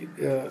see,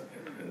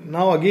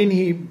 now again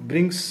he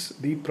brings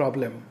the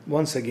problem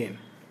once again.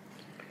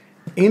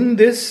 In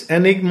this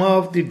enigma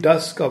of the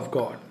dusk of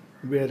God,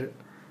 where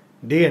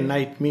day and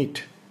night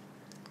meet,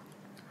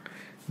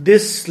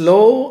 this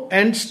slow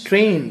and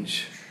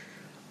strange,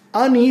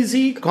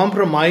 uneasy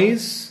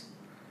compromise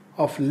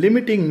of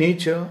limiting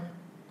nature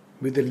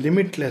with a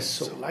limitless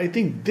soul. I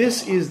think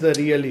this is the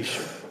real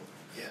issue.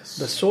 Yes.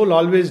 The soul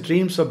always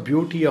dreams of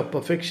beauty, of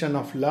perfection,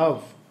 of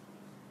love.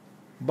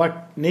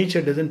 But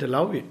nature doesn't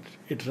allow it.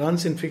 It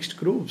runs in fixed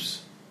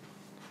grooves.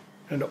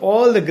 And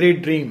all the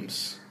great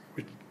dreams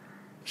which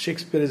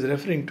Shakespeare is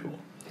referring to,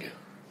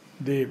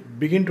 they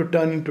begin to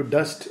turn into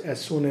dust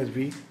as soon as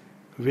we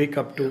wake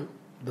up to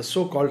the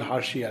so-called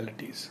harsh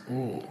realities.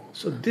 Ooh.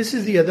 So this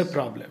is the other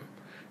problem.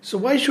 So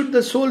why should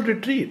the soul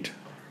retreat?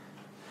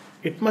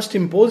 It must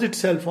impose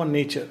itself on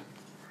nature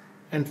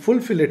and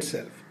fulfill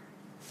itself.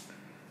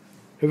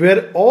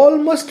 Where all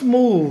must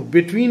move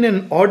between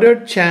an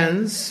ordered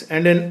chance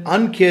and an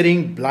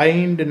uncaring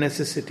blind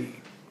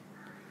necessity.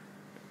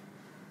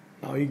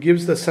 Now he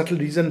gives the subtle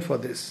reason for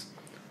this.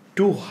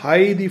 Too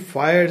high the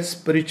fire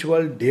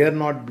spiritual dare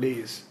not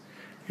blaze.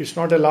 It's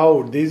not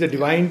allowed. There is a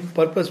divine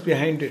purpose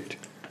behind it.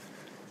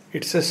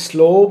 It's a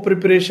slow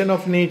preparation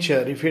of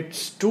nature. If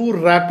it's too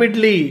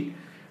rapidly,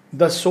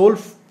 the soul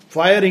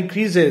fire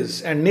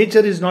increases and nature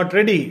is not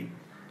ready.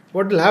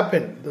 What will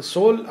happen? The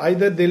soul,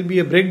 either there will be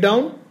a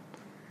breakdown,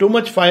 too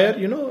much fire,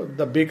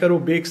 the baker who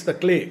bakes the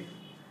clay,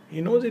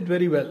 he knows it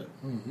very well.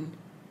 Mm-hmm.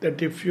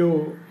 That if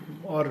you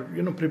are,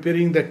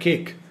 preparing the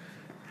cake,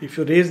 if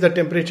you raise the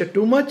temperature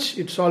too much,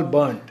 it's all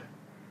burnt.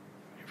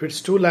 If it's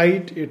too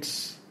light,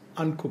 it's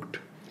uncooked.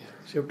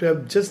 So you have to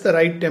have just the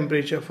right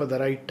temperature for the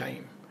right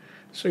time.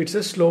 So it's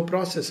a slow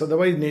process.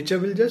 Otherwise, nature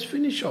will just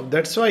finish off.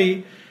 That's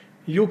why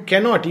you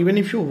cannot, even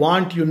if you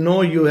want, you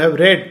have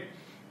read,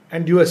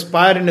 and you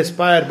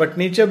aspire, but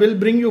nature will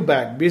bring you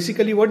back.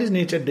 Basically, what is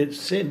nature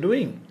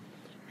doing?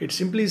 It's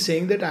simply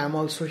saying that I am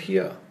also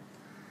here.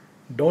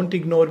 Don't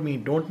ignore me.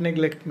 Don't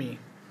neglect me.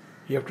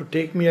 You have to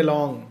take me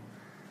along.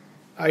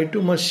 I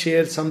too must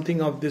share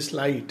something of this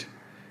light.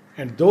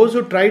 And those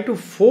who try to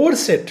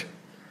force it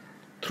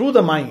through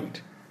the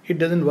mind, it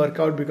doesn't work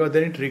out, because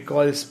then it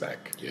recoils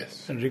back.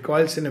 Yes. And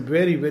recoils in a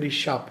very, very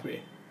sharp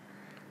way.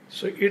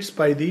 So it's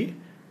by the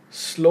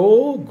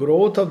slow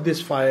growth of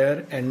this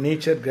fire, and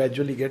nature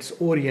gradually gets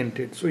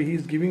oriented. So he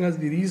is giving us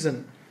the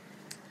reason.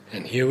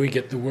 And here we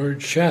get the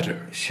word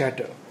shatter.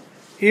 Shatter.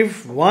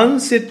 If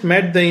once it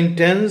met the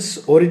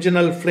intense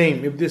original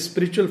flame, if this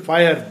spiritual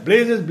fire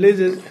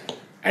blazes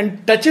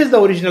and touches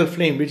the original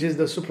flame, which is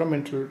the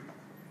supramental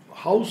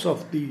house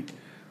of the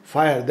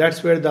fire,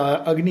 that's where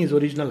the Agni's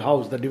original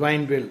house, the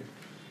divine will.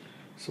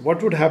 So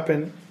what would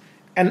happen?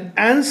 An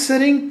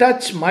answering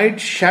touch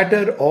might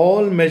shatter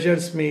all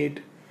measures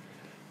made,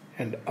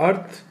 and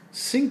earth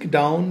sink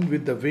down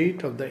with the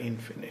weight of the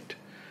infinite.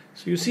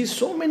 So you see,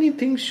 so many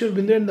things Sri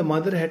Aurobindo and the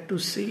mother had to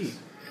see.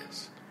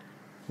 Yes.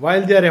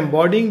 While they are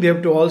embodying, they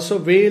have to also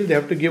veil, they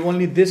have to give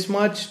only this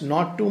much,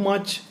 not too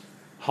much,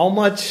 how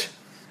much.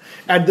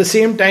 At the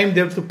same time,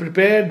 they have to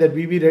prepare that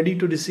we be ready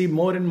to receive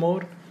more and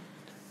more.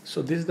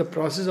 So this is the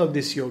process of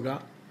this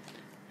yoga.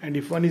 And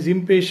if one is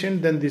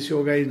impatient, then this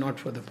yoga is not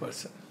for the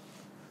person.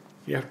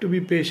 You have to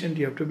be patient,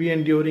 you have to be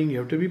enduring, you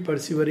have to be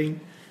persevering.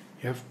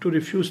 You have to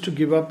refuse to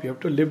give up. You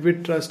have to live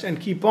with trust and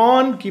keep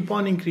on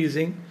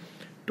increasing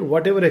to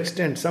whatever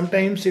extent.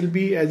 Sometimes it'll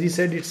be, as he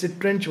said, it's a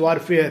trench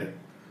warfare.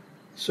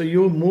 So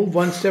you move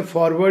one step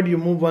forward, you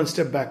move one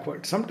step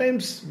backward.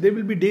 Sometimes there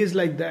will be days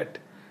like that.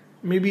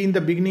 Maybe in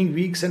the beginning,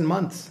 weeks and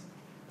months.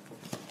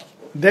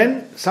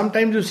 Then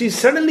sometimes you see,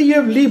 suddenly you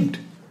have leaped,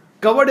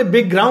 covered a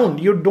big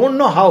ground. You don't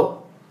know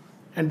how.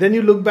 And then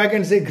you look back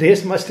and say,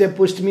 grace must have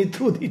pushed me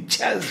through the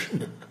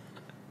chasm.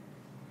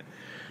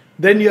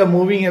 Then you are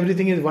moving,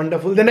 everything is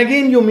wonderful. Then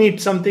again you meet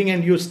something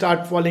and you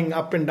start falling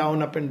up and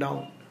down, up and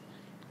down.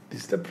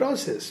 This is the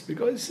process,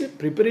 because it's a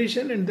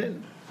preparation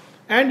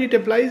and it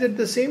applies at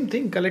the same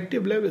thing,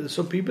 collective level.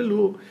 So people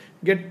who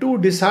get too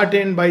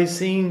disheartened by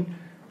seeing,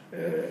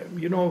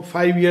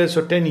 5 years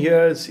or 10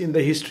 years in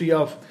the history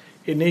of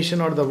a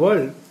nation or the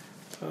world,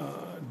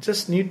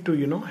 just need to,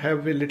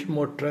 have a little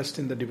more trust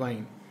in the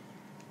divine.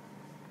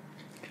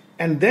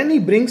 And then he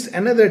brings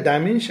another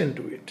dimension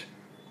to it.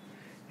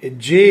 A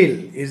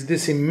jail is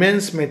this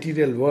immense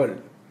material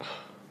world.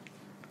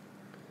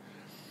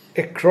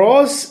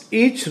 Across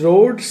each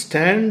road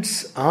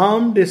stands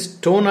armed a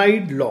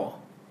stone-eyed law.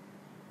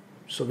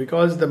 So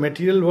because the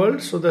material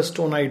world, so the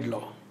stone-eyed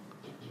law.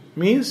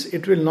 Means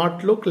it will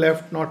not look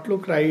left, not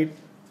look right.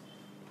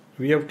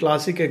 We have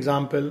classic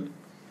example.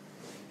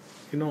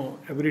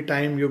 Every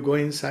time you go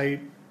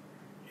inside,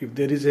 if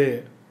there is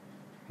a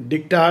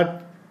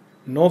diktat,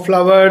 No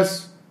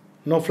flowers,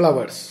 no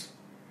flowers.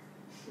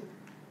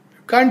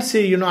 You can't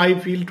say, I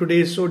feel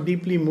today so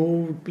deeply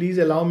moved, please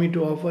allow me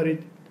to offer a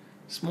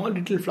small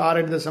little flower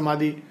at the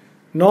Samadhi.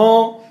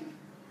 No.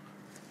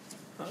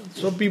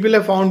 So people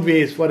have found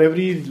ways. For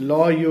every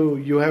law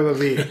you have a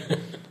way.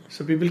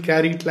 So people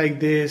carry it like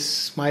this,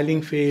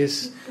 smiling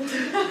face.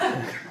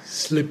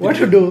 What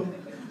to do?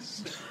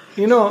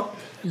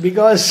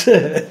 Because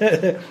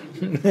the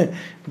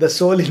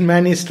soul in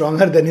man is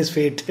stronger than his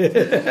fate.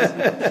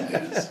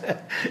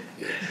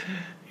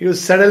 You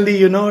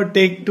suddenly,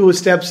 take 2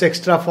 steps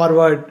extra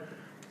forward.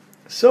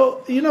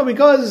 So,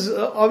 because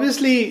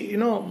obviously,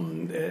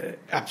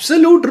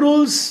 absolute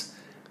rules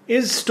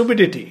is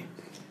stupidity.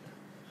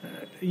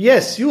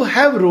 Yes, you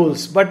have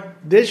rules, but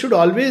there should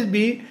always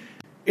be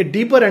a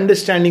deeper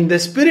understanding. The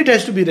spirit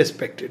has to be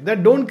respected.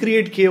 That don't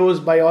create chaos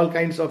by all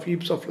kinds of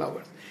heaps of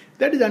flowers.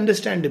 That is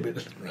understandable.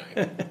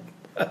 Right.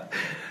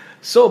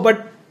 So,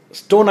 but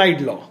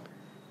stone-eyed law.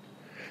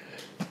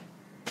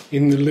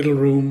 In the little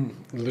room,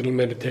 the little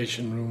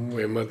meditation room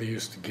where Mother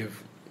used to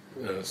give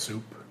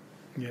soup,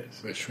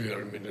 Yes. where Sri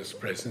Aurobindo's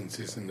presence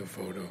is in the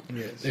photo.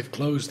 Yes. They've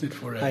closed it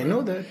forever. I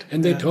know that.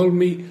 And they told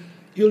me,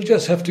 you'll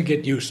just have to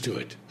get used to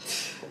it.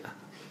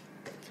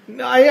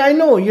 I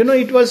know.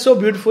 It was so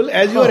beautiful.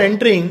 As you are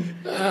entering,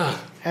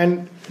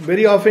 and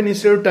very often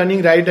instead of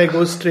turning right, I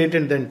go straight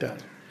and then turn.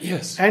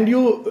 Yes. And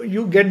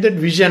you get that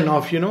vision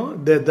of,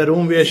 the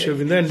room where Sri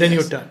Aurobindo, and then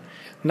you turn.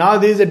 Now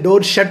there is a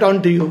door shut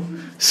onto you.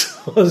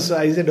 So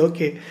I said,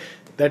 okay,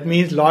 that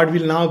means Lord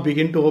will now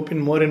begin to open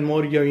more and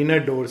more your inner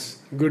doors.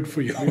 Good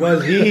for you.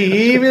 Because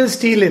he will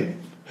steal in.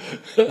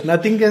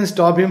 Nothing can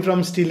stop him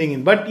from stealing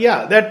in. But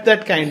yeah,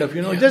 that kind of,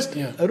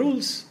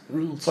 rules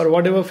for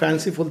whatever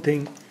fanciful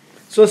thing.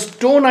 So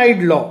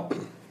stone-eyed law.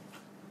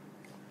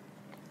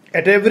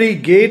 At every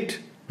gate,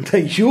 the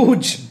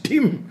huge,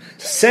 dim,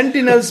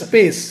 sentinel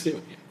space.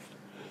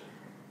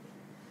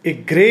 A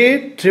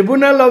great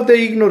tribunal of the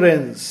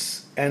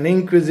ignorance, an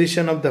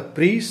inquisition of the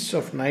priests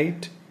of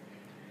night,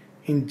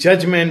 in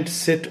judgment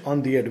sit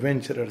on the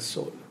adventurer's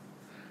soul.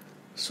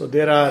 So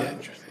there are,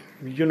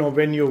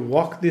 when you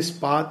walk this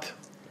path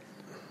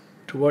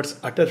towards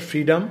utter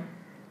freedom,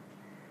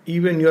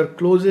 even your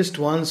closest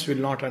ones will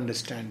not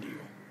understand you.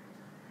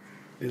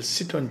 They'll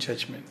sit on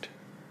judgment.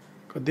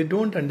 Because they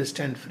don't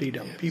understand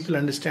freedom. Yes. People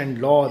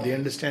understand law, they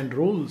understand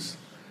rules.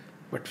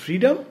 But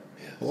freedom?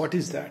 Yes. What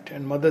is that?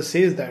 And Mother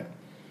says that,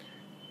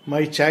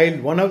 my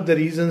child, one of the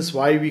reasons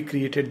why we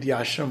created the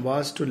ashram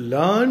was to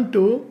learn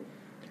to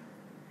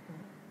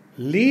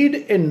lead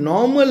a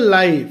normal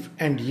life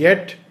and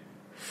yet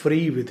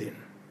free within.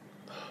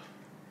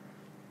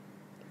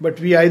 But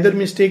we either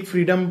mistake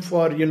freedom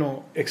for,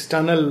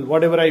 external,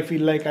 whatever I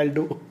feel like I'll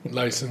do.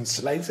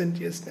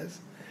 Licentiousness.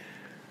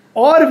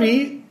 Or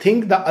we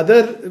think the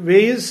other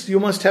way is you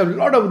must have a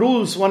lot of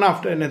rules one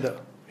after another.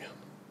 Yeah.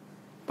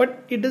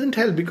 But it doesn't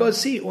help because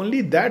see,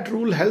 only that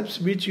rule helps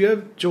which you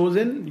have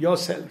chosen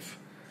yourself.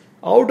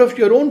 Out of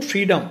your own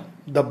freedom,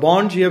 the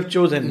bonds you have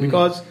chosen,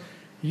 because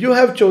you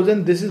have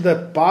chosen this is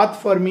the path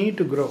for me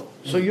to grow.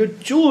 So you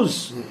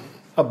choose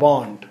a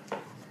bond.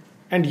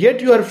 And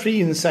yet you are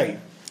free inside.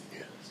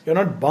 Yes. You're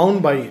not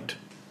bound by it.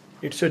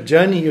 It's a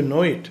journey, you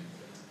know it.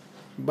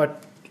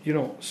 But,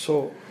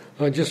 so...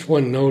 just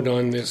one note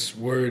on this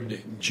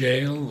word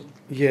jail.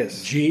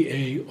 Yes.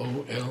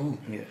 Gaol.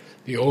 Yes.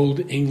 The old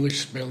English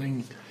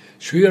spelling.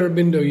 Sri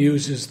Aurobindo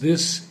uses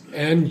this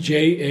and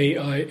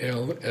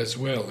Jail as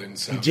well in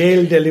some.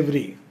 Jail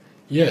delivery.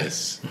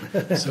 Yes.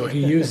 So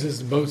he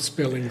uses both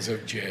spellings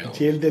of jail.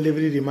 Jail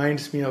delivery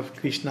reminds me of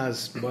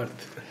Krishna's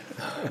birth.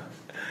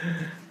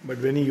 But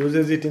when he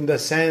uses it in the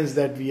sense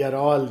that we are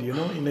all,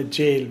 in a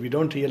jail, we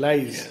don't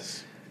realize.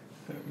 Yes.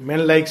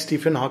 Men like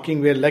Stephen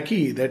Hawking were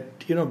lucky that,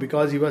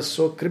 because he was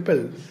so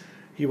crippled,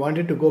 he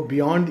wanted to go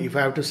beyond, if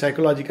I have to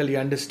psychologically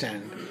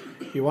understand,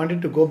 he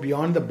wanted to go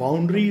beyond the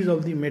boundaries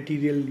of the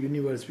material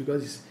universe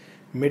because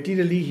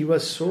materially he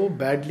was so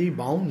badly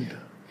bound.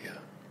 Yeah.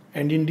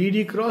 And indeed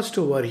he crossed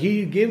over.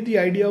 He gave the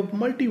idea of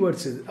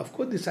multiverses. Of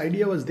course, this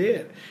idea was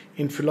there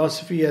in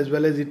philosophy as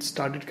well as it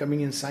started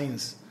coming in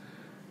science.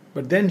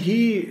 But then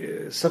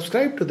he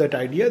subscribed to that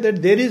idea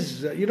that there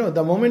is,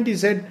 the moment he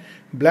said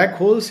black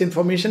holes,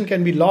 information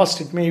can be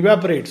lost, it may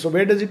evaporate. So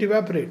where does it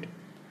evaporate?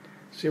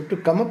 So you have to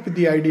come up with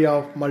the idea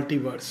of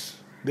multiverse.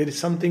 There is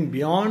something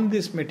beyond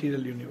this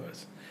material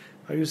universe.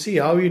 Now you see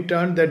how he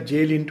turned that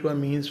jail into a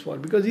means for,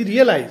 because he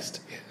realized.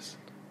 Yes.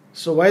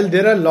 So while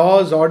there are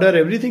laws, order,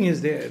 everything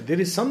is there. There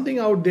is something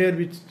out there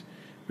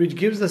which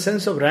gives the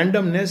sense of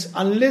randomness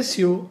unless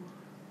you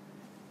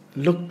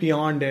look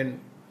beyond, and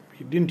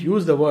he didn't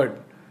use the word.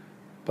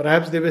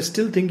 Perhaps they were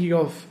still thinking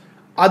of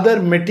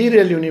other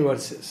material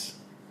universes.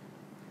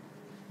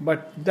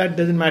 But that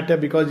doesn't matter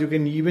because you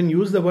can even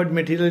use the word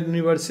material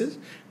universes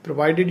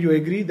provided you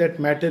agree that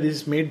matter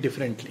is made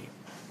differently.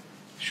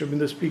 Sri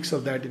Aurobindo speaks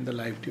of that in the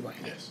Life Divine.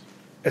 Yes.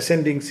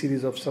 Ascending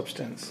series of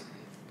substance.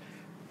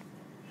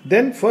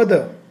 Then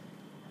further,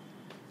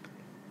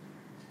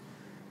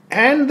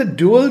 and the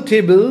dual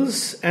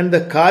tables and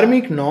the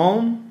karmic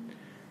norm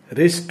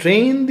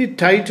Restrain the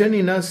titan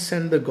in us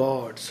and the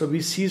God. So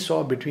we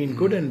seesaw between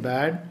good and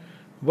bad,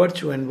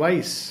 virtue and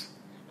vice.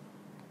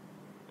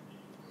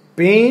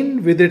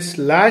 Pain with its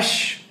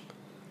lash,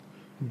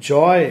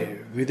 joy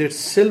with its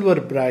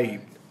silver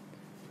bribe.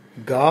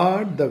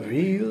 Guard the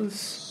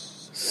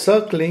wheels,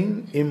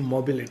 circling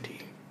immobility.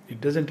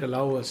 It doesn't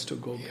allow us to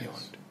go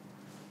beyond.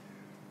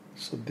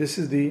 So this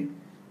is the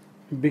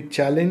big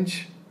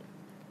challenge.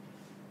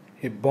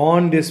 A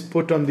bond is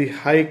put on the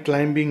high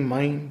climbing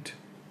mind.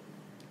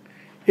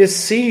 A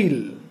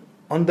seal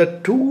on the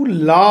too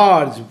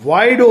large,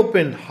 wide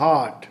open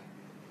heart.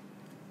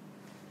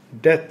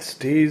 Death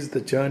stays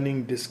the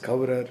journeying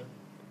discoverer,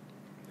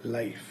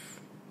 life.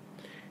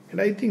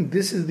 And I think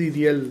this is the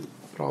real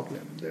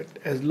problem, that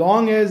as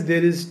long as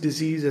there is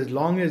disease, as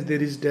long as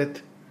there is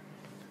death,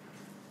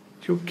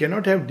 you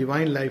cannot have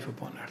divine life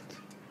upon earth.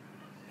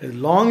 As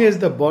long as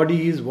the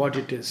body is what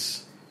it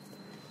is,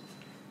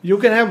 you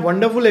can have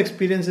wonderful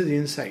experiences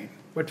inside.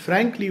 But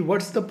frankly,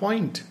 what's the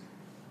point?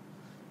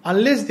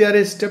 Unless they are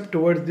a step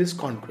towards this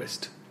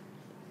conquest,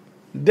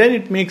 then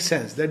it makes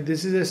sense that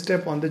this is a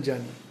step on the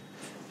journey.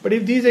 But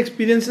if these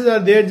experiences are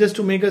there just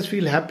to make us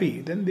feel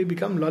happy, then they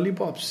become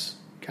lollipops,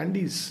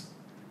 candies.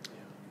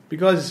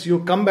 Because you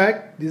come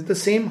back, this is the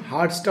same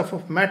hard stuff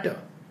of matter.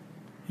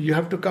 You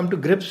have to come to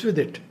grips with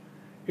it.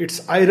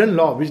 It's iron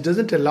law, which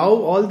doesn't allow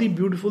all the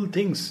beautiful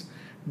things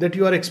that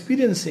you are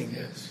experiencing.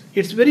 Yes.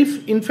 It's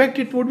in fact,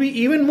 it would be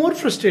even more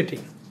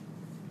frustrating.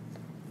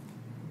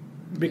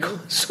 Because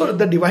so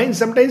the divine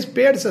sometimes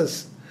spares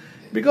us.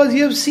 Because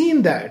you have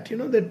seen that,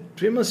 that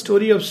famous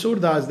story of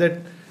Surdas,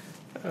 that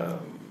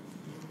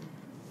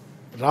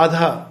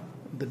Radha,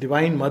 the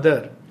divine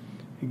mother,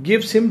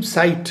 gives him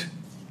sight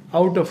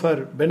out of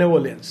her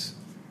benevolence.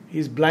 He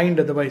is blind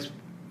otherwise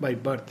by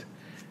birth.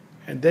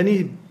 And then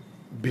he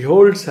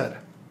beholds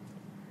her.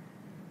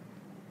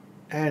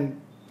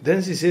 And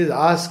then she says,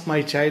 ask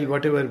my child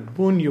whatever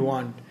boon you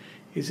want.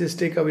 He says,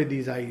 take away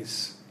these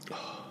eyes.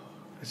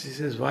 She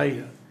says,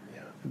 why?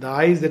 The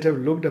eyes that have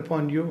looked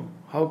upon you,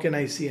 how can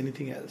I see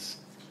anything else?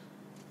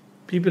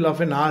 People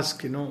often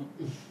ask,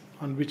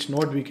 on which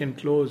note we can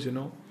close,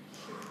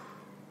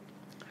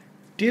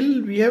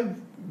 Till we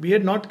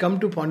had not come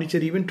to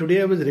Pondicherry. Even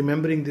today I was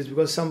remembering this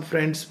because some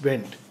friends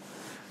went.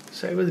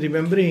 So I was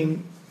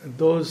remembering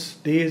those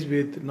days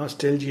with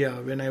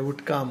nostalgia when I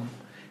would come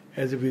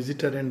as a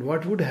visitor and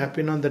what would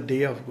happen on the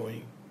day of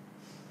going.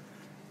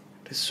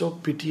 It is so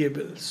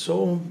pitiable,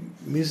 so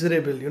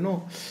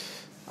miserable,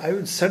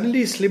 I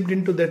suddenly slipped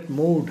into that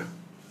mood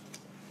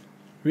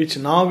which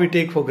now we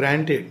take for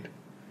granted.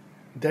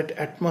 That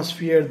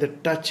atmosphere, the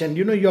touch, and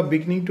you are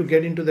beginning to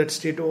get into that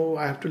state, oh,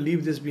 I have to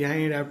leave this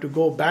behind, I have to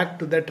go back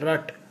to that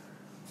rut.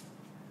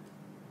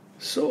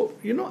 So,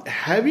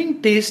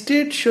 having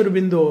tasted Sri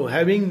Aurobindo,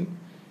 having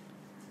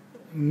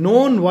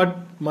known what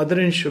Mother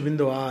and Sri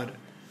Aurobindo are,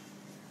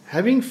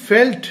 having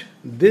felt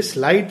this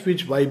light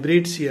which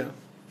vibrates here,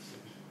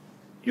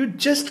 you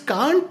just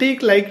can't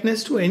take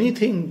likeness to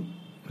anything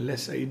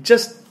lesser. It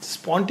just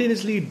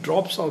spontaneously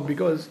drops out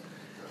because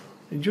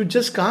you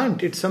just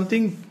can't. It's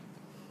something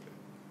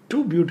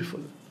too beautiful,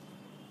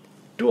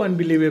 too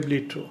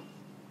unbelievably true.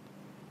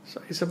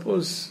 So I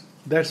suppose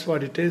that's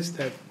what it is,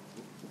 that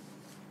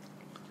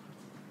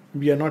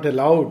we are not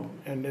allowed.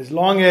 And as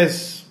long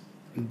as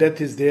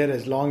death is there,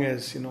 as long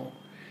as,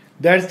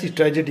 that's the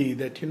tragedy,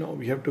 that,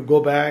 we have to go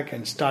back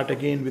and start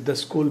again with the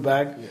school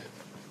bag. Yeah.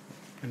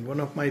 And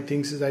one of my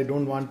things is I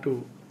don't want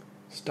to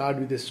start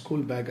with a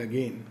school bag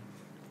again.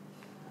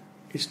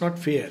 It's not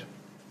fair.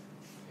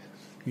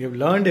 You have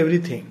learned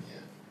everything.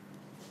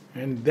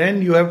 And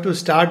then you have to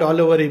start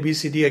all over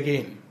ABCD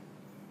again.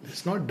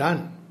 It's not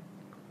done.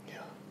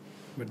 Yeah.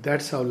 But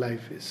that's how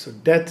life is. So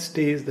death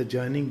stays the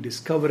journeying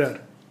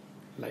discoverer,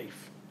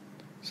 life.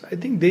 So I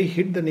think they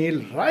hit the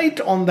nail right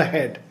on the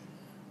head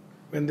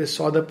when they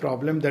saw the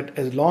problem that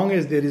as long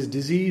as there is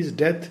disease,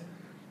 death,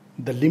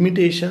 the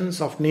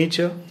limitations of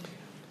nature,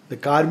 the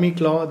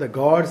karmic law, the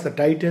gods, the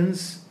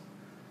titans,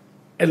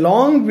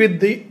 along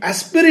with the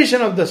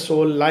aspiration of the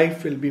soul,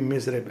 life will be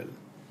miserable.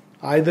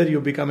 Either you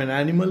become an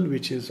animal,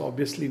 which is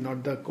obviously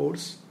not the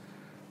course,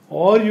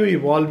 or you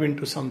evolve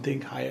into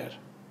something higher.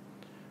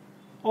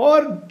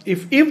 Or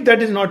if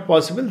that is not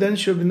possible, then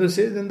Sri Aurobindo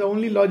says, then the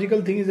only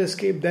logical thing is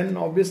escape. Then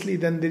obviously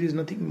then there is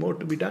nothing more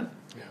to be done.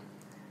 Yeah.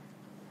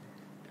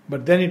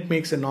 But then it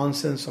makes a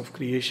nonsense of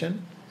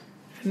creation,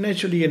 and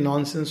naturally a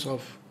nonsense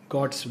of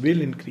God's will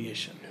in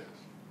creation.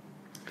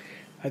 Yes.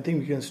 I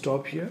think we can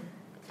stop here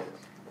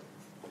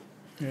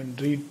and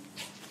read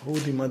who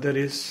the mother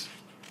is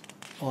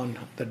on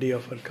the day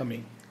of her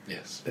coming.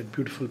 Yes. That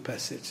beautiful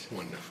passage.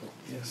 Wonderful.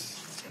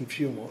 Yes. And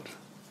few more.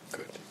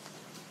 Good.